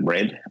guys had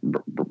bread.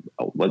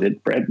 Was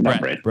it bread? Not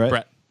bread.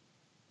 Brett.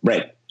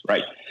 Bread.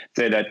 Right.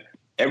 So that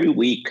every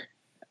week,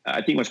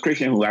 I think it was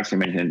Christian who actually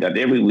mentioned that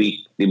every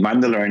week the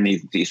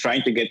Mandalorian is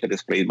trying to get to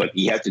this place, but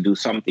he has to do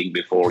something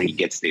before he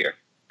gets there.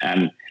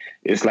 And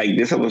it's like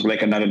this was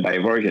like another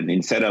diversion.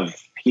 Instead of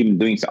him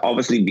doing so,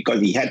 obviously because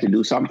he had to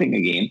do something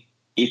again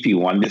if he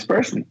won this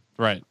person.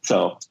 Right.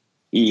 So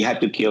he had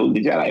to kill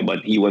the Jedi, but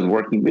he was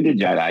working with the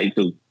Jedi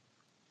to.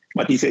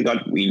 But he said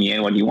got in the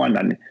end what he wanted,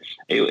 and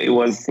it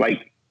was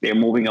like they're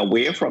moving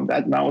away from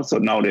that now. So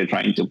now they're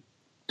trying to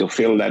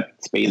fill that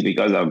space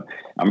because of.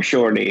 I'm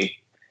sure they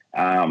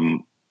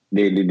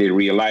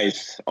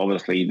realize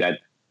obviously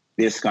that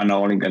this kind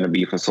of only going to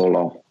be for so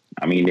long.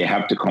 I mean, they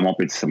have to come up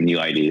with some new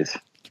ideas.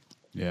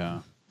 Yeah.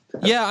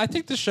 Yeah, I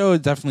think the show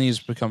definitely has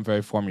become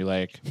very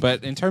formulaic.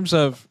 But in terms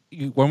of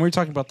when we were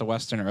talking about the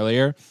Western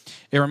earlier,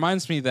 it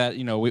reminds me that,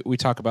 we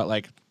talk about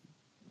like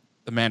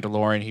the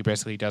Mandalorian, he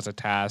basically does a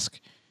task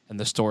and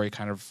the story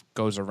kind of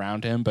goes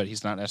around him, but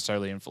he's not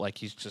necessarily like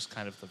he's just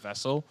kind of the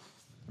vessel.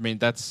 I mean,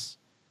 that's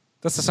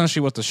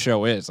essentially what the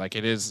show is. Like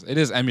it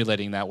is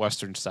emulating that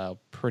Western style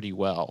pretty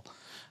well.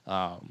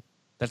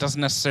 That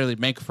doesn't necessarily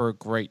make for a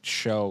great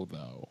show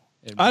though.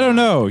 I don't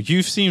know.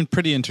 You've seemed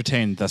pretty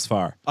entertained thus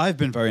far. I've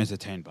been very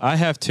entertained by it. I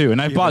have too,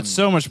 and I've bought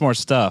so much more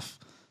stuff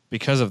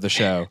because of the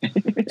show.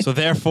 So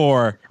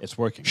therefore, It's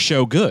working.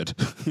 show good.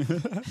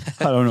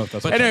 I don't know if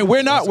that's. But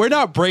anyway, we're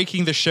not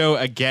breaking the show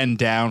again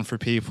down for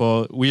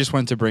people. We just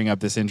wanted to bring up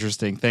this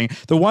interesting thing.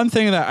 The one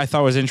thing that I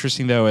thought was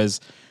interesting though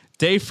is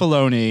Dave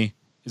Filoni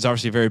is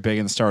obviously very big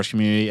in the Star Wars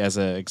community as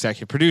an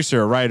executive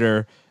producer, a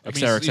writer, et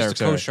cetera, et cetera, et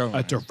cetera.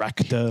 Co-showrunner.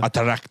 director. A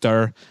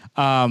director.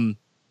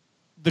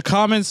 The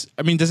comments,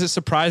 I mean, does it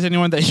surprise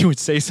anyone that you would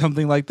say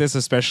something like this,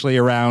 especially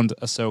around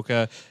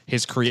Ahsoka,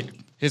 his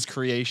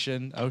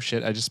creation? Oh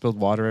shit, I just spilled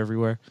water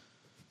everywhere.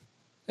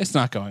 It's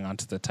not going on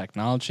to the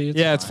technology.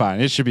 It's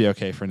fine. It should be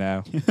okay for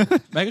now.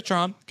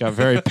 Megatron. Got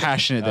very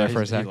passionate there for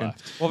a he second.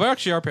 left. Well, there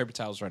actually are paper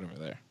towels right over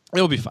there.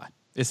 It'll be fine.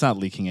 It's not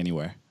leaking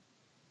anywhere.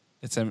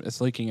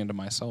 It's leaking into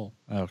my soul.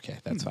 Okay,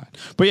 that's fine.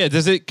 But yeah,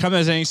 does it come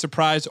as any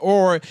surprise,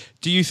 or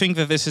do you think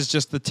that this is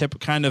just the tip,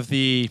 kind of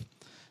the,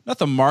 not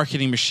the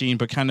marketing machine,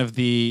 but kind of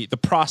the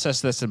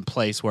process that's in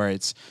place where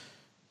it's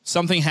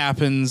something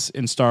happens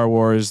in Star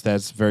Wars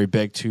that's very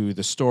big to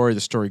the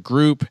story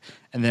group,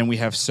 and then we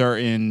have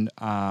certain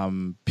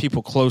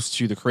people close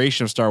to the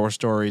creation of Star Wars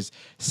stories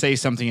say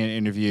something in an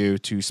interview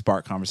to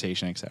spark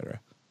conversation, etc.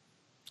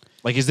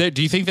 Like,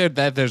 do you think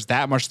that there's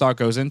that much thought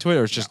goes into it,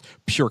 or it's just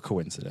pure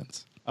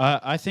coincidence?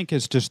 I think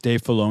it's just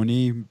Dave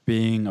Filoni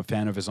being a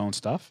fan of his own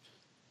stuff.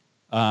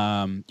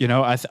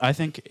 I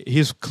think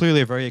he's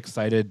clearly very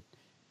excited.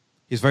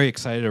 He's very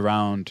excited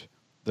around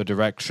the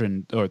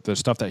direction or the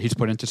stuff that he's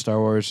put into Star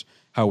Wars,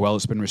 how well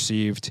it's been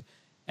received,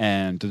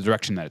 and the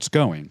direction that it's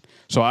going.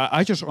 So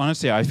I just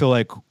honestly, I feel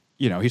like,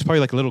 he's probably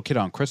like a little kid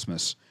on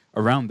Christmas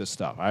around this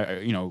stuff.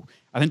 I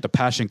think the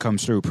passion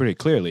comes through pretty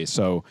clearly.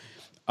 So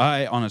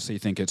I honestly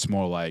think it's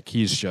more like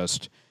he's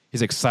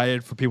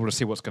excited for people to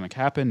see what's going to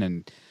happen,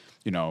 and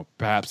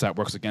perhaps that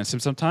works against him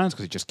sometimes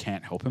because he just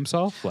can't help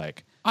himself.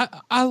 Like,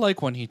 I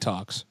like when he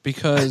talks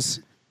because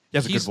he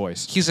has a good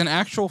voice. He's an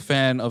actual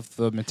fan of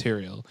the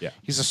material. Yeah.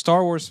 He's a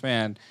Star Wars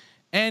fan,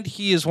 and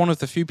he is one of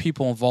the few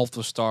people involved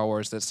with Star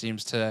Wars that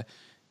seems to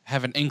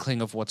have an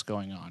inkling of what's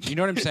going on. You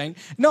know what I'm saying?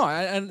 No,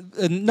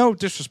 and no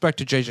disrespect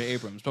to J.J.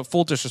 Abrams, but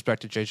full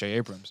disrespect to J.J.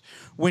 Abrams.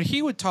 When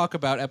he would talk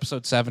about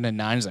episode 7 and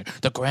 9, he's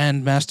like, the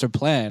Grand Master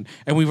Plan.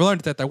 And we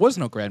learned that there was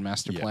no Grand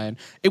Master Plan.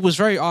 It was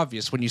very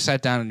obvious when you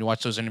sat down and you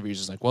watched those interviews.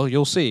 It's like, well,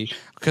 you'll see,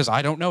 because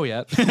I don't know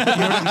yet. You know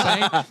what I'm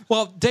saying?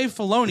 Well, Dave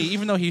Filoni,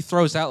 even though he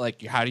throws out,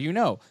 like, how do you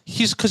know?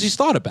 Because he's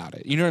thought about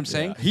it. You know what I'm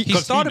saying?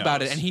 He's thought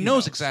about it, and he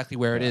knows exactly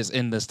where it is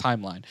in this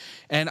timeline.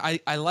 And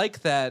I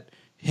like that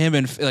him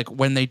and like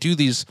when they do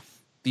these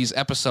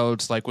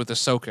episodes like with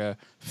Ahsoka,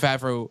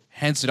 Favreau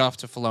hands it off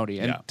to Filoni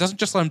and doesn't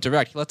just let him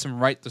direct; he lets him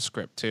write the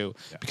script too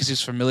because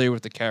he's familiar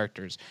with the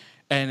characters.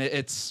 And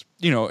it's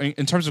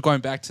in terms of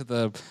going back to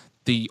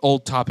the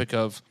old topic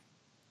of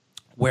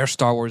where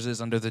Star Wars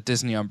is under the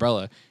Disney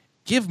umbrella,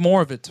 give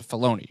more of it to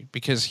Filoni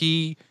because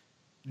he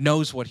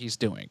knows what he's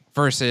doing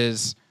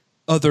versus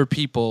other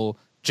people.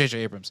 J.J.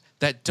 Abrams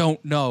that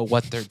don't know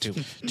what they're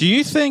doing. Do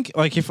you think,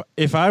 like,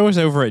 if I was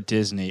over at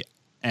Disney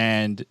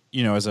and,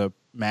 as a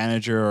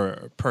manager or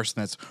a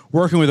person that's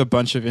working with a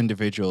bunch of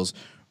individuals,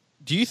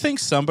 do you think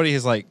somebody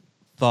has, like,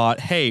 thought,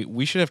 hey,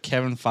 we should have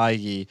Kevin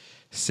Feige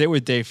sit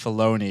with Dave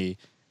Filoni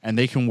and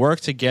they can work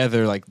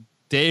together, like,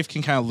 Dave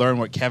can kind of learn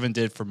what Kevin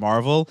did for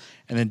Marvel,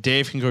 and then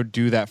Dave can go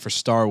do that for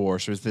Star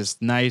Wars. So it's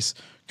this nice,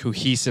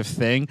 cohesive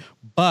thing,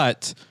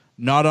 but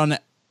not on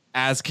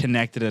as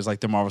connected as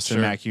like the Marvel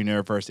Cinematic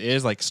Universe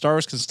is. Like Star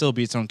Wars can still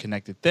be its own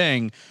connected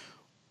thing,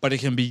 but it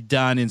can be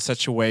done in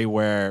such a way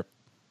where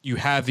you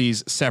have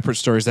these separate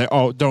stories that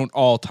don't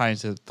all tie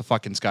into the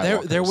fucking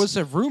Skywalkers. There was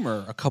a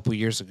rumor a couple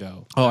years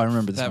ago. Oh, I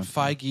remember this that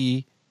one.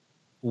 Feige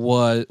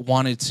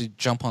wanted to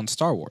jump on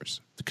Star Wars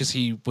because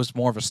he was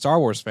more of a Star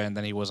Wars fan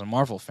than he was a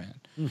Marvel fan.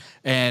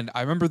 And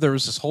I remember there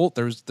was this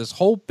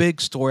whole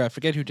big story. I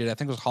forget who did it. I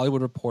think it was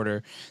Hollywood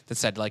Reporter that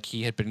said like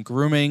he had been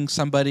grooming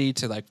somebody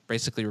to like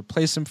basically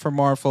replace him for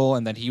Marvel,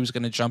 and then he was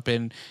going to jump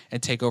in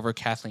and take over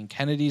Kathleen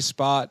Kennedy's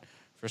spot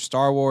for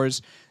Star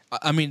Wars.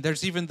 I mean, there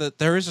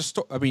is a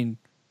story. I mean,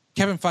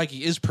 Kevin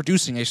Feige is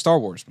producing a Star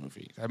Wars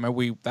movie. I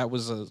mean, that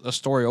was a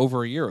story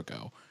over a year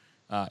ago.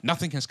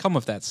 Nothing has come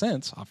of that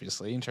since,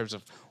 obviously, in terms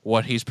of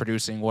what he's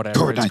producing,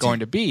 whatever it's going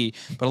to be.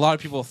 But a lot of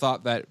people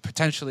thought that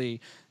potentially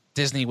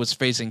Disney was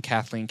phasing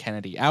Kathleen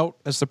Kennedy out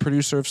as the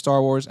producer of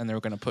Star Wars, and they were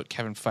going to put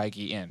Kevin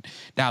Feige in.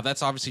 Now,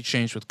 that's obviously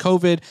changed with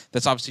COVID.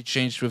 That's obviously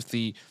changed with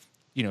the,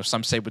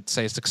 some would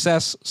say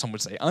success, some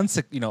would say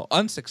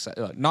unsuccess,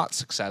 not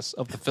success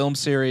of the film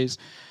series.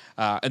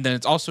 And then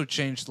it's also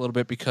changed a little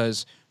bit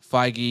because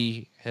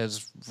Feige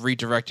has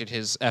redirected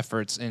his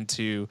efforts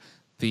into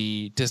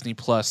the Disney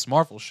Plus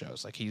Marvel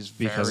shows. Like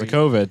because of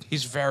COVID.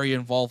 He's very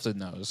involved in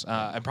those,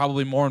 and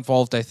probably more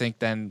involved, I think,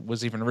 than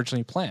was even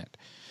originally planned.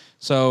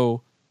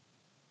 So,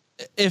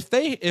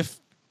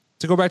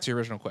 to go back to your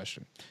original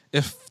question,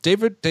 if Dave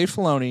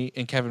Filoni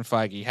and Kevin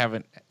Feige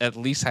haven't at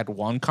least had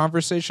one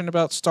conversation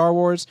about Star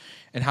Wars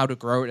and how to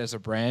grow it as a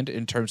brand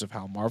in terms of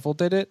how Marvel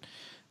did it,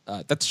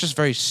 that's just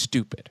very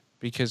stupid.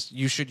 Because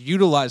you should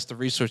utilize the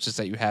resources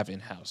that you have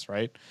in-house,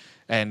 right?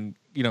 And,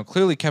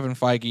 clearly Kevin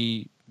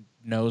Feige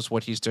knows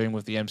what he's doing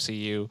with the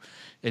MCU.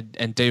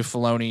 And Dave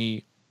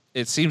Filoni,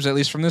 it seems, at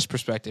least from this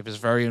perspective, is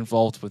very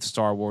involved with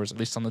Star Wars, at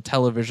least on the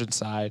television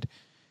side,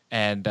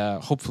 and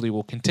hopefully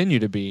will continue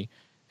to be.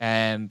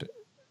 And,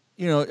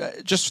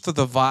 just for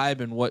the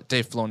vibe and what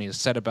Dave Filoni has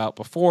said about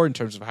before in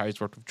terms of how he's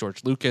worked with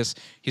George Lucas,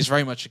 he's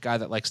very much a guy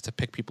that likes to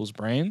pick people's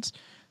brains.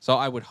 So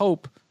I would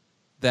hope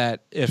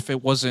that if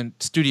it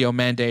wasn't studio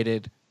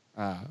mandated,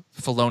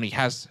 Filoni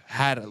has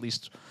had at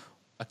least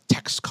a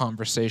text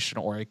conversation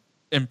or an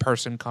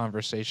in-person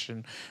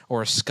conversation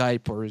or a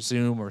Skype or a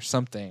Zoom or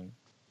something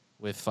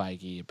with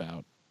Feige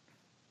about,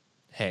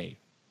 hey,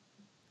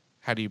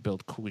 how do you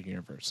build cool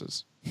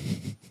universes?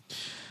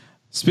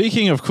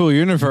 Speaking of cool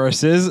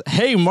universes,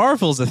 hey,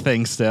 Marvel's a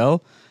thing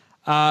still.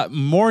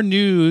 More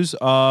news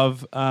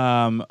of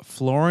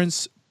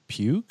Florence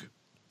Pugh?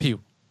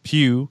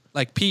 Pugh.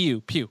 Like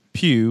P-U, Pew.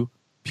 Pew.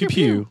 Pew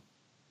Pew.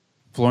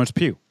 Florence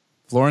Pugh.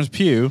 Florence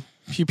Pugh.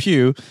 Pew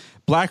Pew.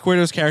 Black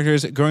Widow's character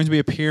is going to be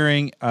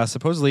appearing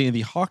supposedly in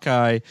the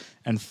Hawkeye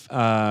and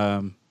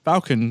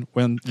Falcon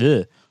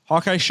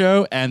Hawkeye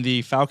show and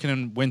the Falcon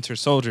and Winter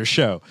Soldier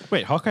show.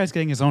 Wait, Hawkeye's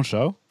getting his own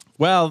show?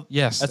 Well,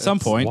 yes, at some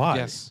point. Why?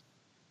 Yes.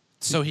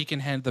 So he can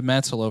hand the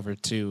mantle over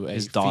to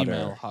His a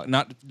daughter.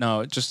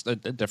 female just a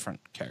different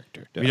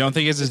character. You don't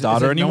think it's his Is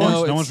daughter it no anymore?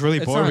 one's- no one's really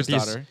it's bored not with his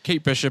these- daughter.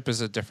 Kate Bishop is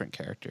a different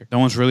character. No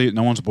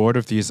one's bored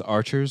of these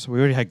archers. We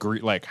already had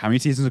how many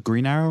seasons of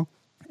Green Arrow?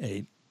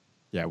 8.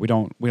 Yeah, we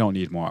don't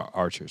need more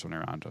archers running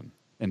around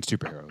in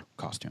superhero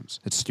costumes.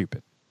 It's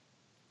stupid.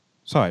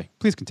 Sorry,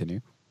 please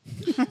continue.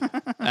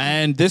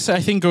 And this,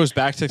 I think, goes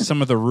back to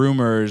some of the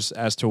rumors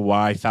as to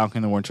why Falcon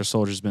and the Winter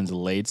Soldier has been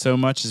delayed so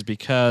much is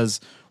because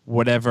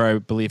whatever I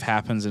believe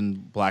happens in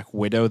Black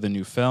Widow, the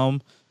new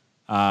film,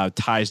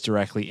 ties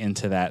directly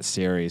into that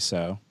series.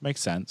 So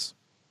makes sense.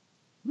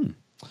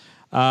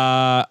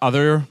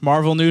 Other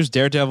Marvel news: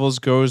 Daredevil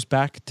goes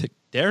back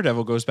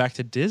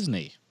to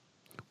Disney.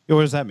 Yo,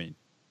 what does that mean?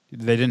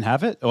 They didn't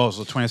have it? Oh, it was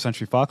a 20th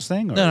Century Fox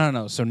thing? Or?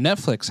 No. So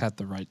Netflix had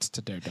the rights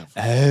to Daredevil.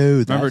 Oh,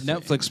 Remember,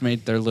 Netflix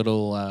made their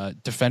little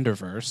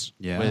Defenderverse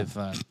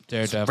with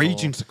Daredevil,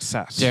 raging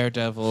success.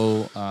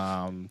 Daredevil,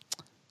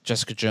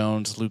 Jessica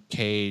Jones, Luke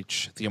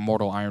Cage, the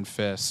Immortal Iron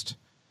Fist,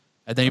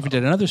 and they even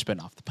did another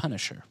spinoff, The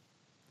Punisher.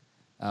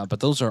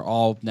 But those are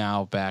all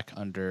now back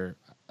under.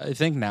 I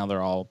think now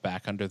they're all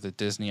back under the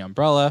Disney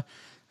umbrella,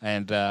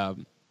 and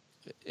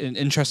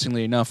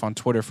interestingly enough, on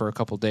Twitter for a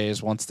couple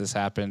days, once this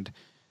happened,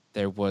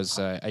 there was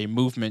a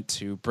movement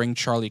to bring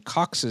Charlie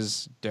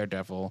Cox's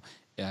Daredevil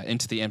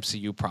into the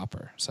MCU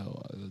proper.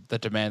 So the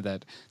demand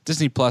that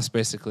Disney Plus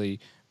basically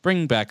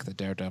bring back the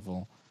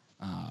Daredevil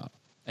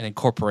and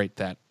incorporate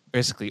that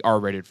basically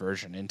R-rated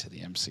version into the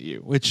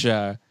MCU, which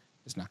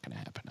is not going to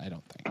happen, I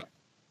don't think.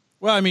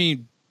 Well, I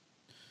mean,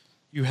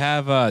 you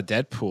have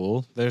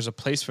Deadpool. There's a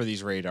place for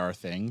these radar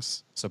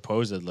things,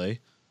 supposedly.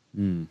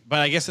 But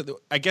I guess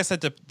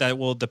that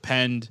will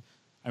depend.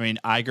 I mean,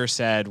 Iger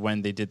said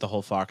when they did the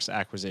whole Fox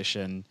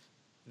acquisition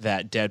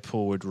that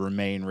Deadpool would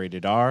remain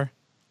rated R.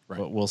 Right.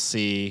 But we'll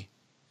see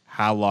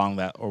how long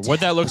that or what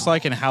that looks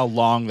like and how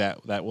long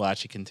that will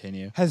actually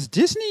continue. Has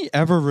Disney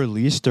ever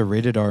released a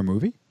rated R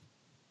movie?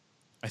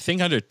 I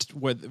think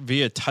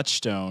via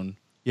Touchstone.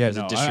 Yeah, as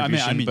a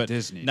distribution, I mean but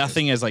Disney.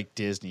 nothing is like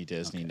Disney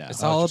now.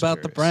 It's all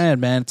about the brand,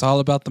 man. It's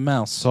all about the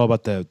mouse. It's all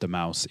about the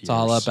mouse. It's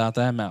all about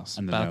that mouse.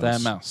 And the about nose.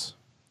 that mouse.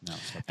 No,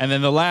 And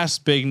then the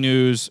last big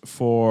news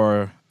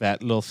for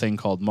that little thing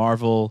called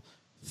Marvel,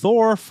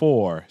 Thor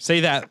 4.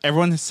 Say that.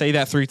 Everyone say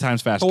that 3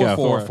 times fast. Thor Go.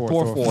 4. Thor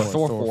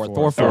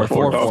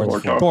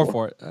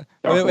 4.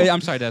 Wait,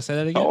 I'm sorry, did I say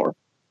that again? Thor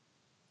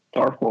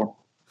 4.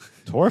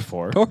 Tor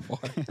 4? Thor 4.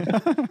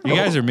 You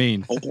guys are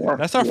mean.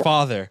 That's our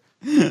father.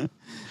 Thor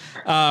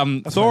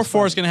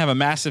 4 is going to have a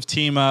massive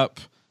team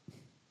up,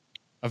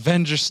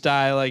 Avenger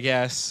style, I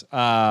guess.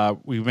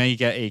 We may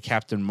get a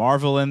Captain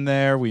Marvel in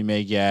there. We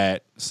may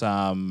get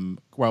some.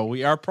 Well,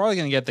 we are probably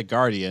going to get the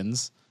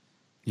Guardians.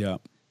 Yeah.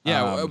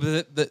 Yeah,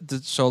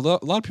 so a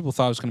lot of people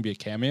thought it was going to be a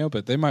cameo,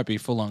 but they might be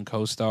full-on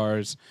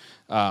co-stars.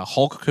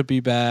 Hulk could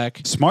be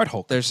back. Smart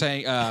Hulk. They're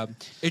saying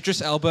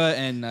Idris Elba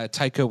and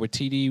Taika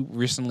Waititi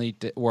recently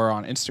were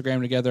on Instagram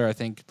together, I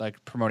think,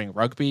 like promoting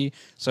rugby.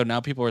 So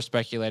now people are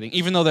speculating,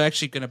 even though they're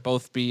actually going to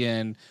both be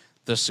in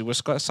the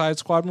Suicide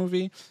Squad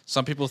movie,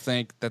 some people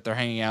think that they're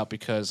hanging out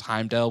because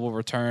Heimdall will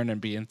return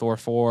and be in Thor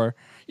 4,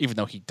 even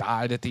though he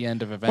died at the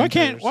end of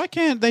Avengers. Why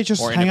can't they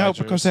just Or in hang out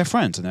Avengers. because they're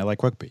friends and they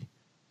like rugby?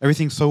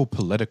 Everything's so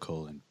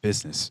political and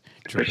business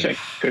driven.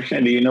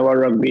 Christian, do you know what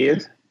rugby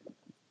is?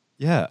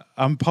 Yeah,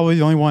 I'm probably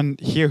the only one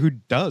here who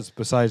does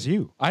besides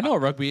you. I know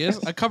what rugby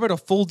is. I covered a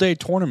full-day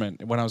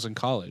tournament when I was in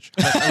college.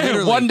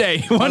 One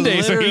day,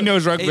 so he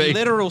knows rugby. A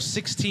literal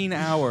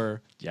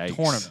 16-hour Yikes.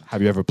 tournament.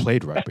 Have you ever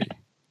played rugby?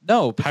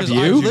 No, because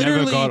you? I You never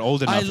literally, got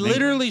old enough I in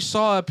literally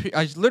saw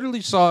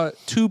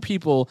two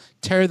people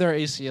tear their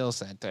ACLs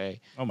that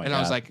day. Oh my and I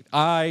was God.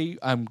 like,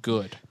 I'm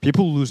good.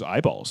 People lose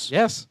eyeballs.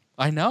 Yes,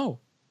 I know.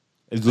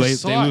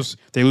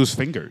 They lose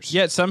fingers.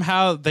 Yet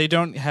somehow they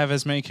don't have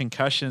as many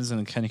concussions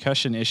and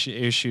concussion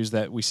issues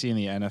that we see in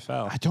the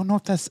NFL. I don't know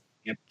if that's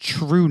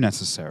true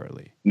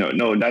necessarily.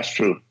 No, that's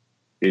true.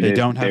 They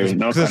don't have there's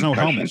because there's no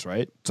concussion. helmets,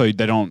 right? So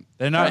they don't.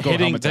 They're not go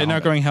hitting. helmet to They're not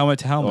helmet. going helmet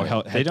to helmet.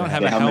 Oh, They don't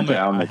have head. a Helmet to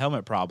helmet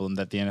helmet. problem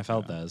that the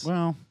NFL does.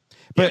 Well,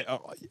 but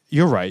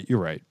you're right. You're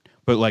right.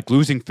 But like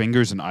losing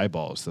fingers and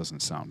eyeballs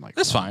doesn't sound like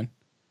That's fun.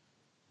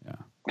 fine.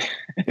 Yeah,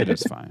 it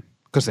is fine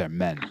because they're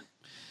men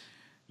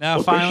Now,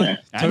 Well, finally,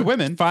 Christian. and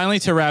women. Finally,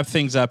 to wrap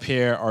things up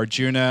here,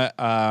 Arjuna,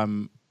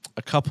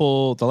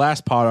 the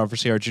last pod,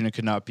 obviously, Arjuna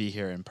could not be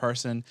here in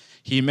person.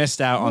 He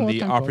missed out on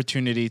the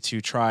opportunity to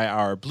try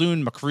our blue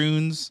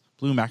macaroons.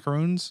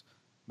 Macaroons.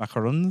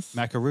 Macaroons.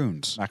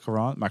 Macaroons.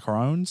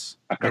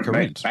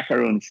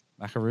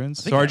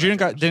 Macaroons. So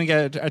Arjuna didn't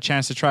get a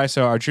chance to try.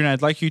 So Arjuna,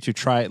 I'd like you to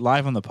try it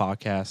live on the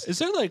podcast. Is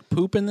there like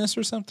poop in this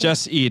or something?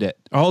 Just eat it.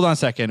 Hold on a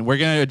second. We're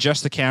going to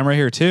adjust the camera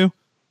here too.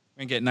 We're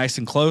going to get nice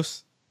and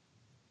close.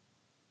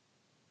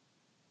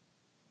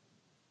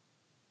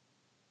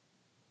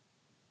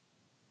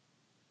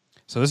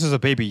 So this is a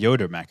Baby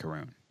Yoda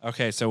macaroon.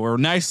 Okay, so we're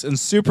nice and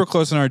super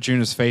close on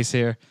Arjuna's face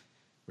here.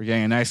 We're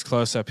getting a nice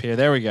close up here.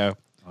 There we go.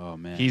 Oh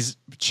man, He's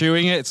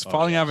chewing it. It's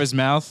falling out of his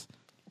mouth.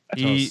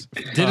 He Toast.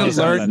 didn't Toast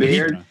on learn. that He,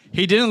 beard.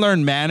 he didn't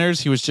learn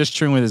manners. He was just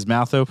chewing with his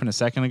mouth open a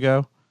second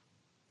ago.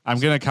 I'm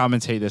gonna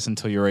commentate this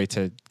until you're ready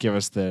to give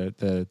us the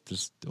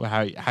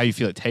how you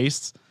feel it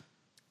tastes.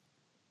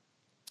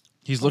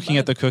 He's looking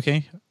at the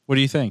cookie. What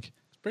do you think?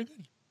 It's pretty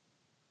good.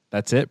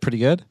 That's it. Pretty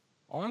good.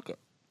 I like it.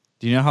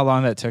 Do you know how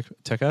long that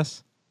took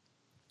us?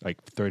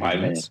 like 30 5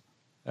 minutes.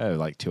 Oh,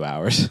 like 2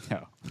 hours.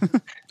 No.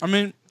 I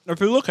mean, if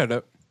you look at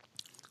it,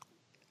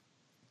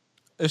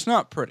 it's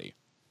not pretty.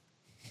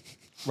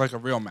 Like a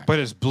real mac. But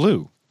it's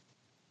blue.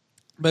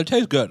 But it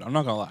tastes good. I'm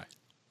not going to lie.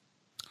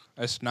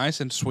 It's nice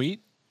and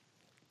sweet.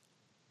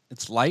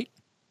 It's light.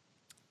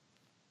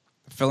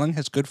 The filling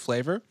has good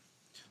flavor.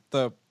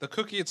 The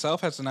cookie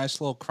itself has a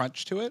nice little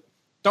crunch to it.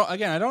 I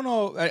don't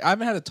know. I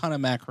haven't had a ton of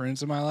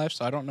macaroons in my life,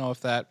 so I don't know if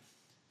that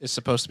is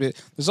supposed to be.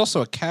 There's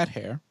also a cat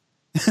hair.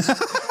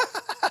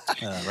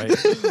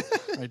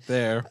 right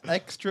there.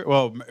 Extra.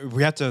 Well,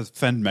 we had to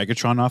fend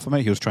Megatron off of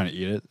it. He was trying to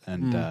eat it,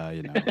 and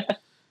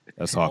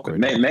that's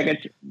awkward.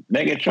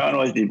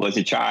 Megatron was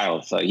a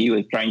child, so he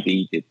was trying to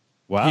eat it.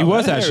 Wow, He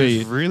was that hair actually-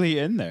 is really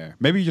in there.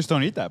 Maybe you just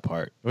don't eat that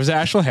part. Was there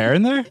actual hair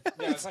in there?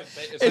 Yeah,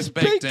 it's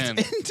baked in.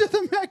 into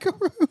the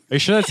macaroon. Are you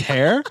sure that's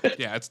hair?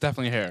 Yeah, it's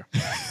definitely hair.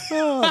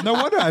 Oh, no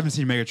wonder I haven't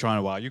seen Megatron in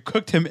a while. You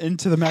cooked him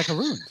into the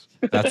macaroons.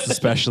 That's the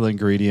special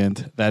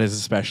ingredient. That is a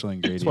special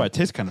ingredient. That's why it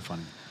tastes kind of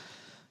funny.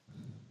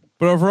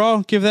 But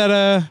overall, give that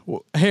a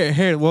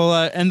here. We'll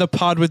end the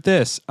pod with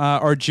this.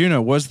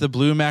 Arjuna, was the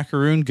blue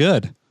macaroon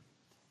good?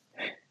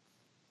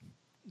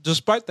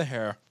 Despite the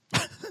hair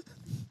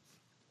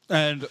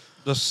and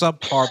the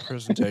subpar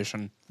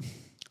presentation,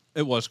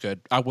 it was good.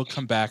 I will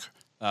come back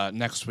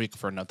next week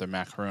for another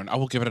macaroon. I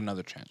will give it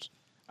another chance.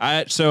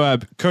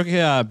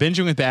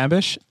 Binging with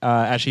Bambish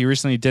actually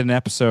recently did an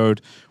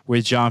episode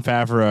with Jon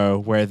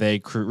Favreau where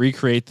they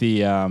recreate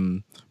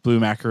the blue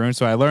macaroon.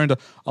 So I learned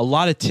a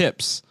lot of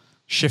tips: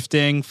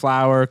 shifting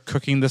flour,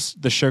 cooking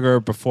the sugar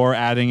before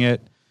adding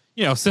it.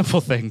 Simple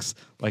things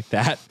like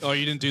that. Oh,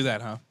 you didn't do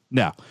that, huh?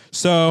 No.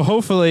 So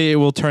hopefully it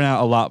will turn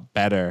out a lot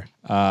better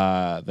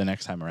the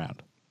next time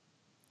around.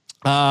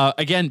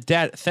 Again,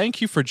 Dad,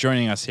 thank you for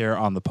joining us here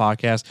on the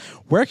podcast.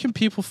 Where can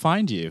people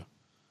find you?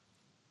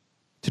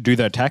 To do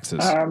their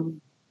taxes.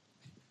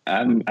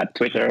 I'm at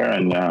Twitter,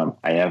 and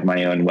I have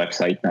my own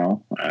website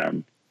now.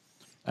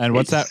 And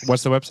what's that?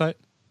 What's the website?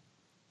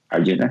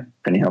 Arjuna,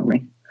 can you help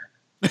me?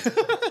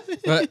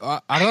 But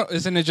I don't.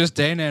 Isn't it just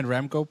Dana and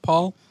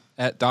Ramgopal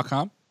at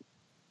 .com?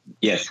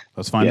 Yes.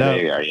 Let's find out.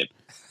 There you are. Yeah.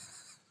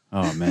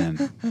 Oh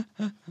man,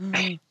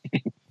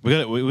 we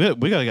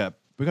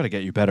gotta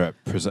get you better at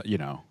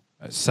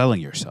at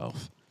selling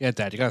yourself. Yeah,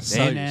 Dad, you gotta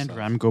sell yourself.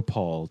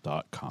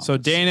 DanaandRamgopal.com. So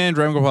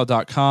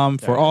DanaandRamgopal.com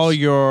for all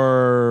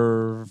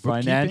your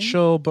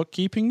financial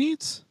bookkeeping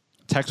needs,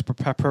 tax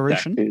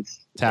preparation.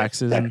 taxes.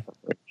 Tax And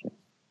preparation.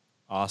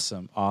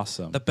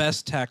 awesome. The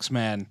best tax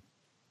man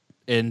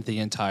in the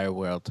entire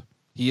world.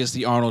 He is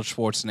the Arnold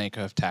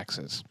Schwarzenegger of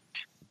taxes.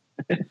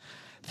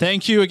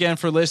 Thank you again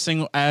for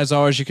listening. As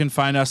always, you can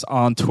find us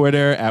on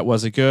Twitter at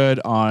Was It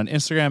Good, on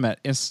Instagram at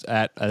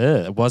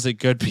Was It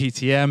Good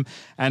PTM,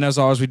 and as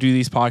always, we do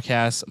these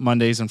podcasts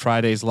Mondays and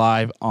Fridays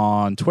live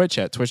on Twitch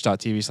at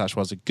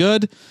twitch.tv/Was It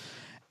Good.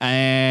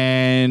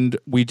 And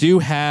we do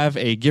have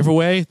a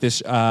giveaway.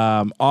 This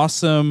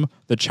awesome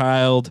The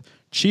Child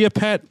Chia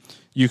Pet.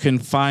 You can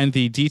find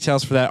the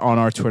details for that on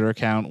our Twitter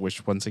account,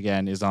 which once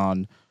again is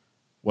on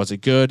Was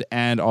It Good,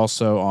 and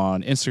also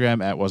on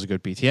Instagram at Was It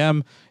Good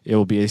PTM. It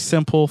will be a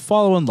simple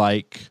follow and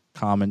like,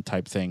 comment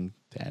type thing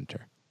to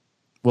enter.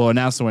 We'll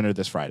announce the winner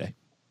this Friday.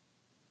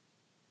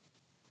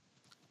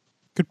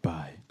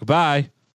 Goodbye. Goodbye.